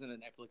Heist isn't a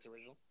Netflix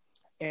original.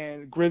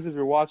 And Grizz, if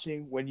you're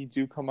watching, when you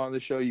do come on the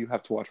show, you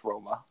have to watch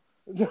Roma.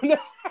 That's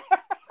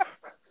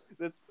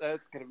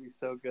gonna be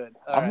so good.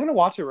 I'm gonna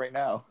watch it right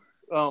now.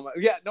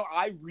 Yeah, no,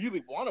 I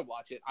really want to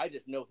watch it. I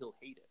just know he'll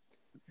hate it.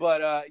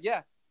 But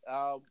yeah,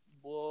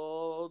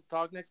 we'll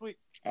talk next week.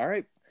 All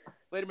right,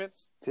 later, man.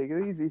 Take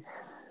it easy.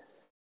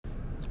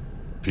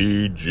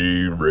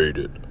 PG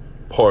Rated,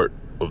 part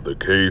of the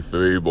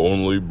Kayfabe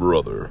Only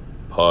Brother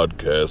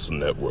Podcast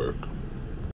Network.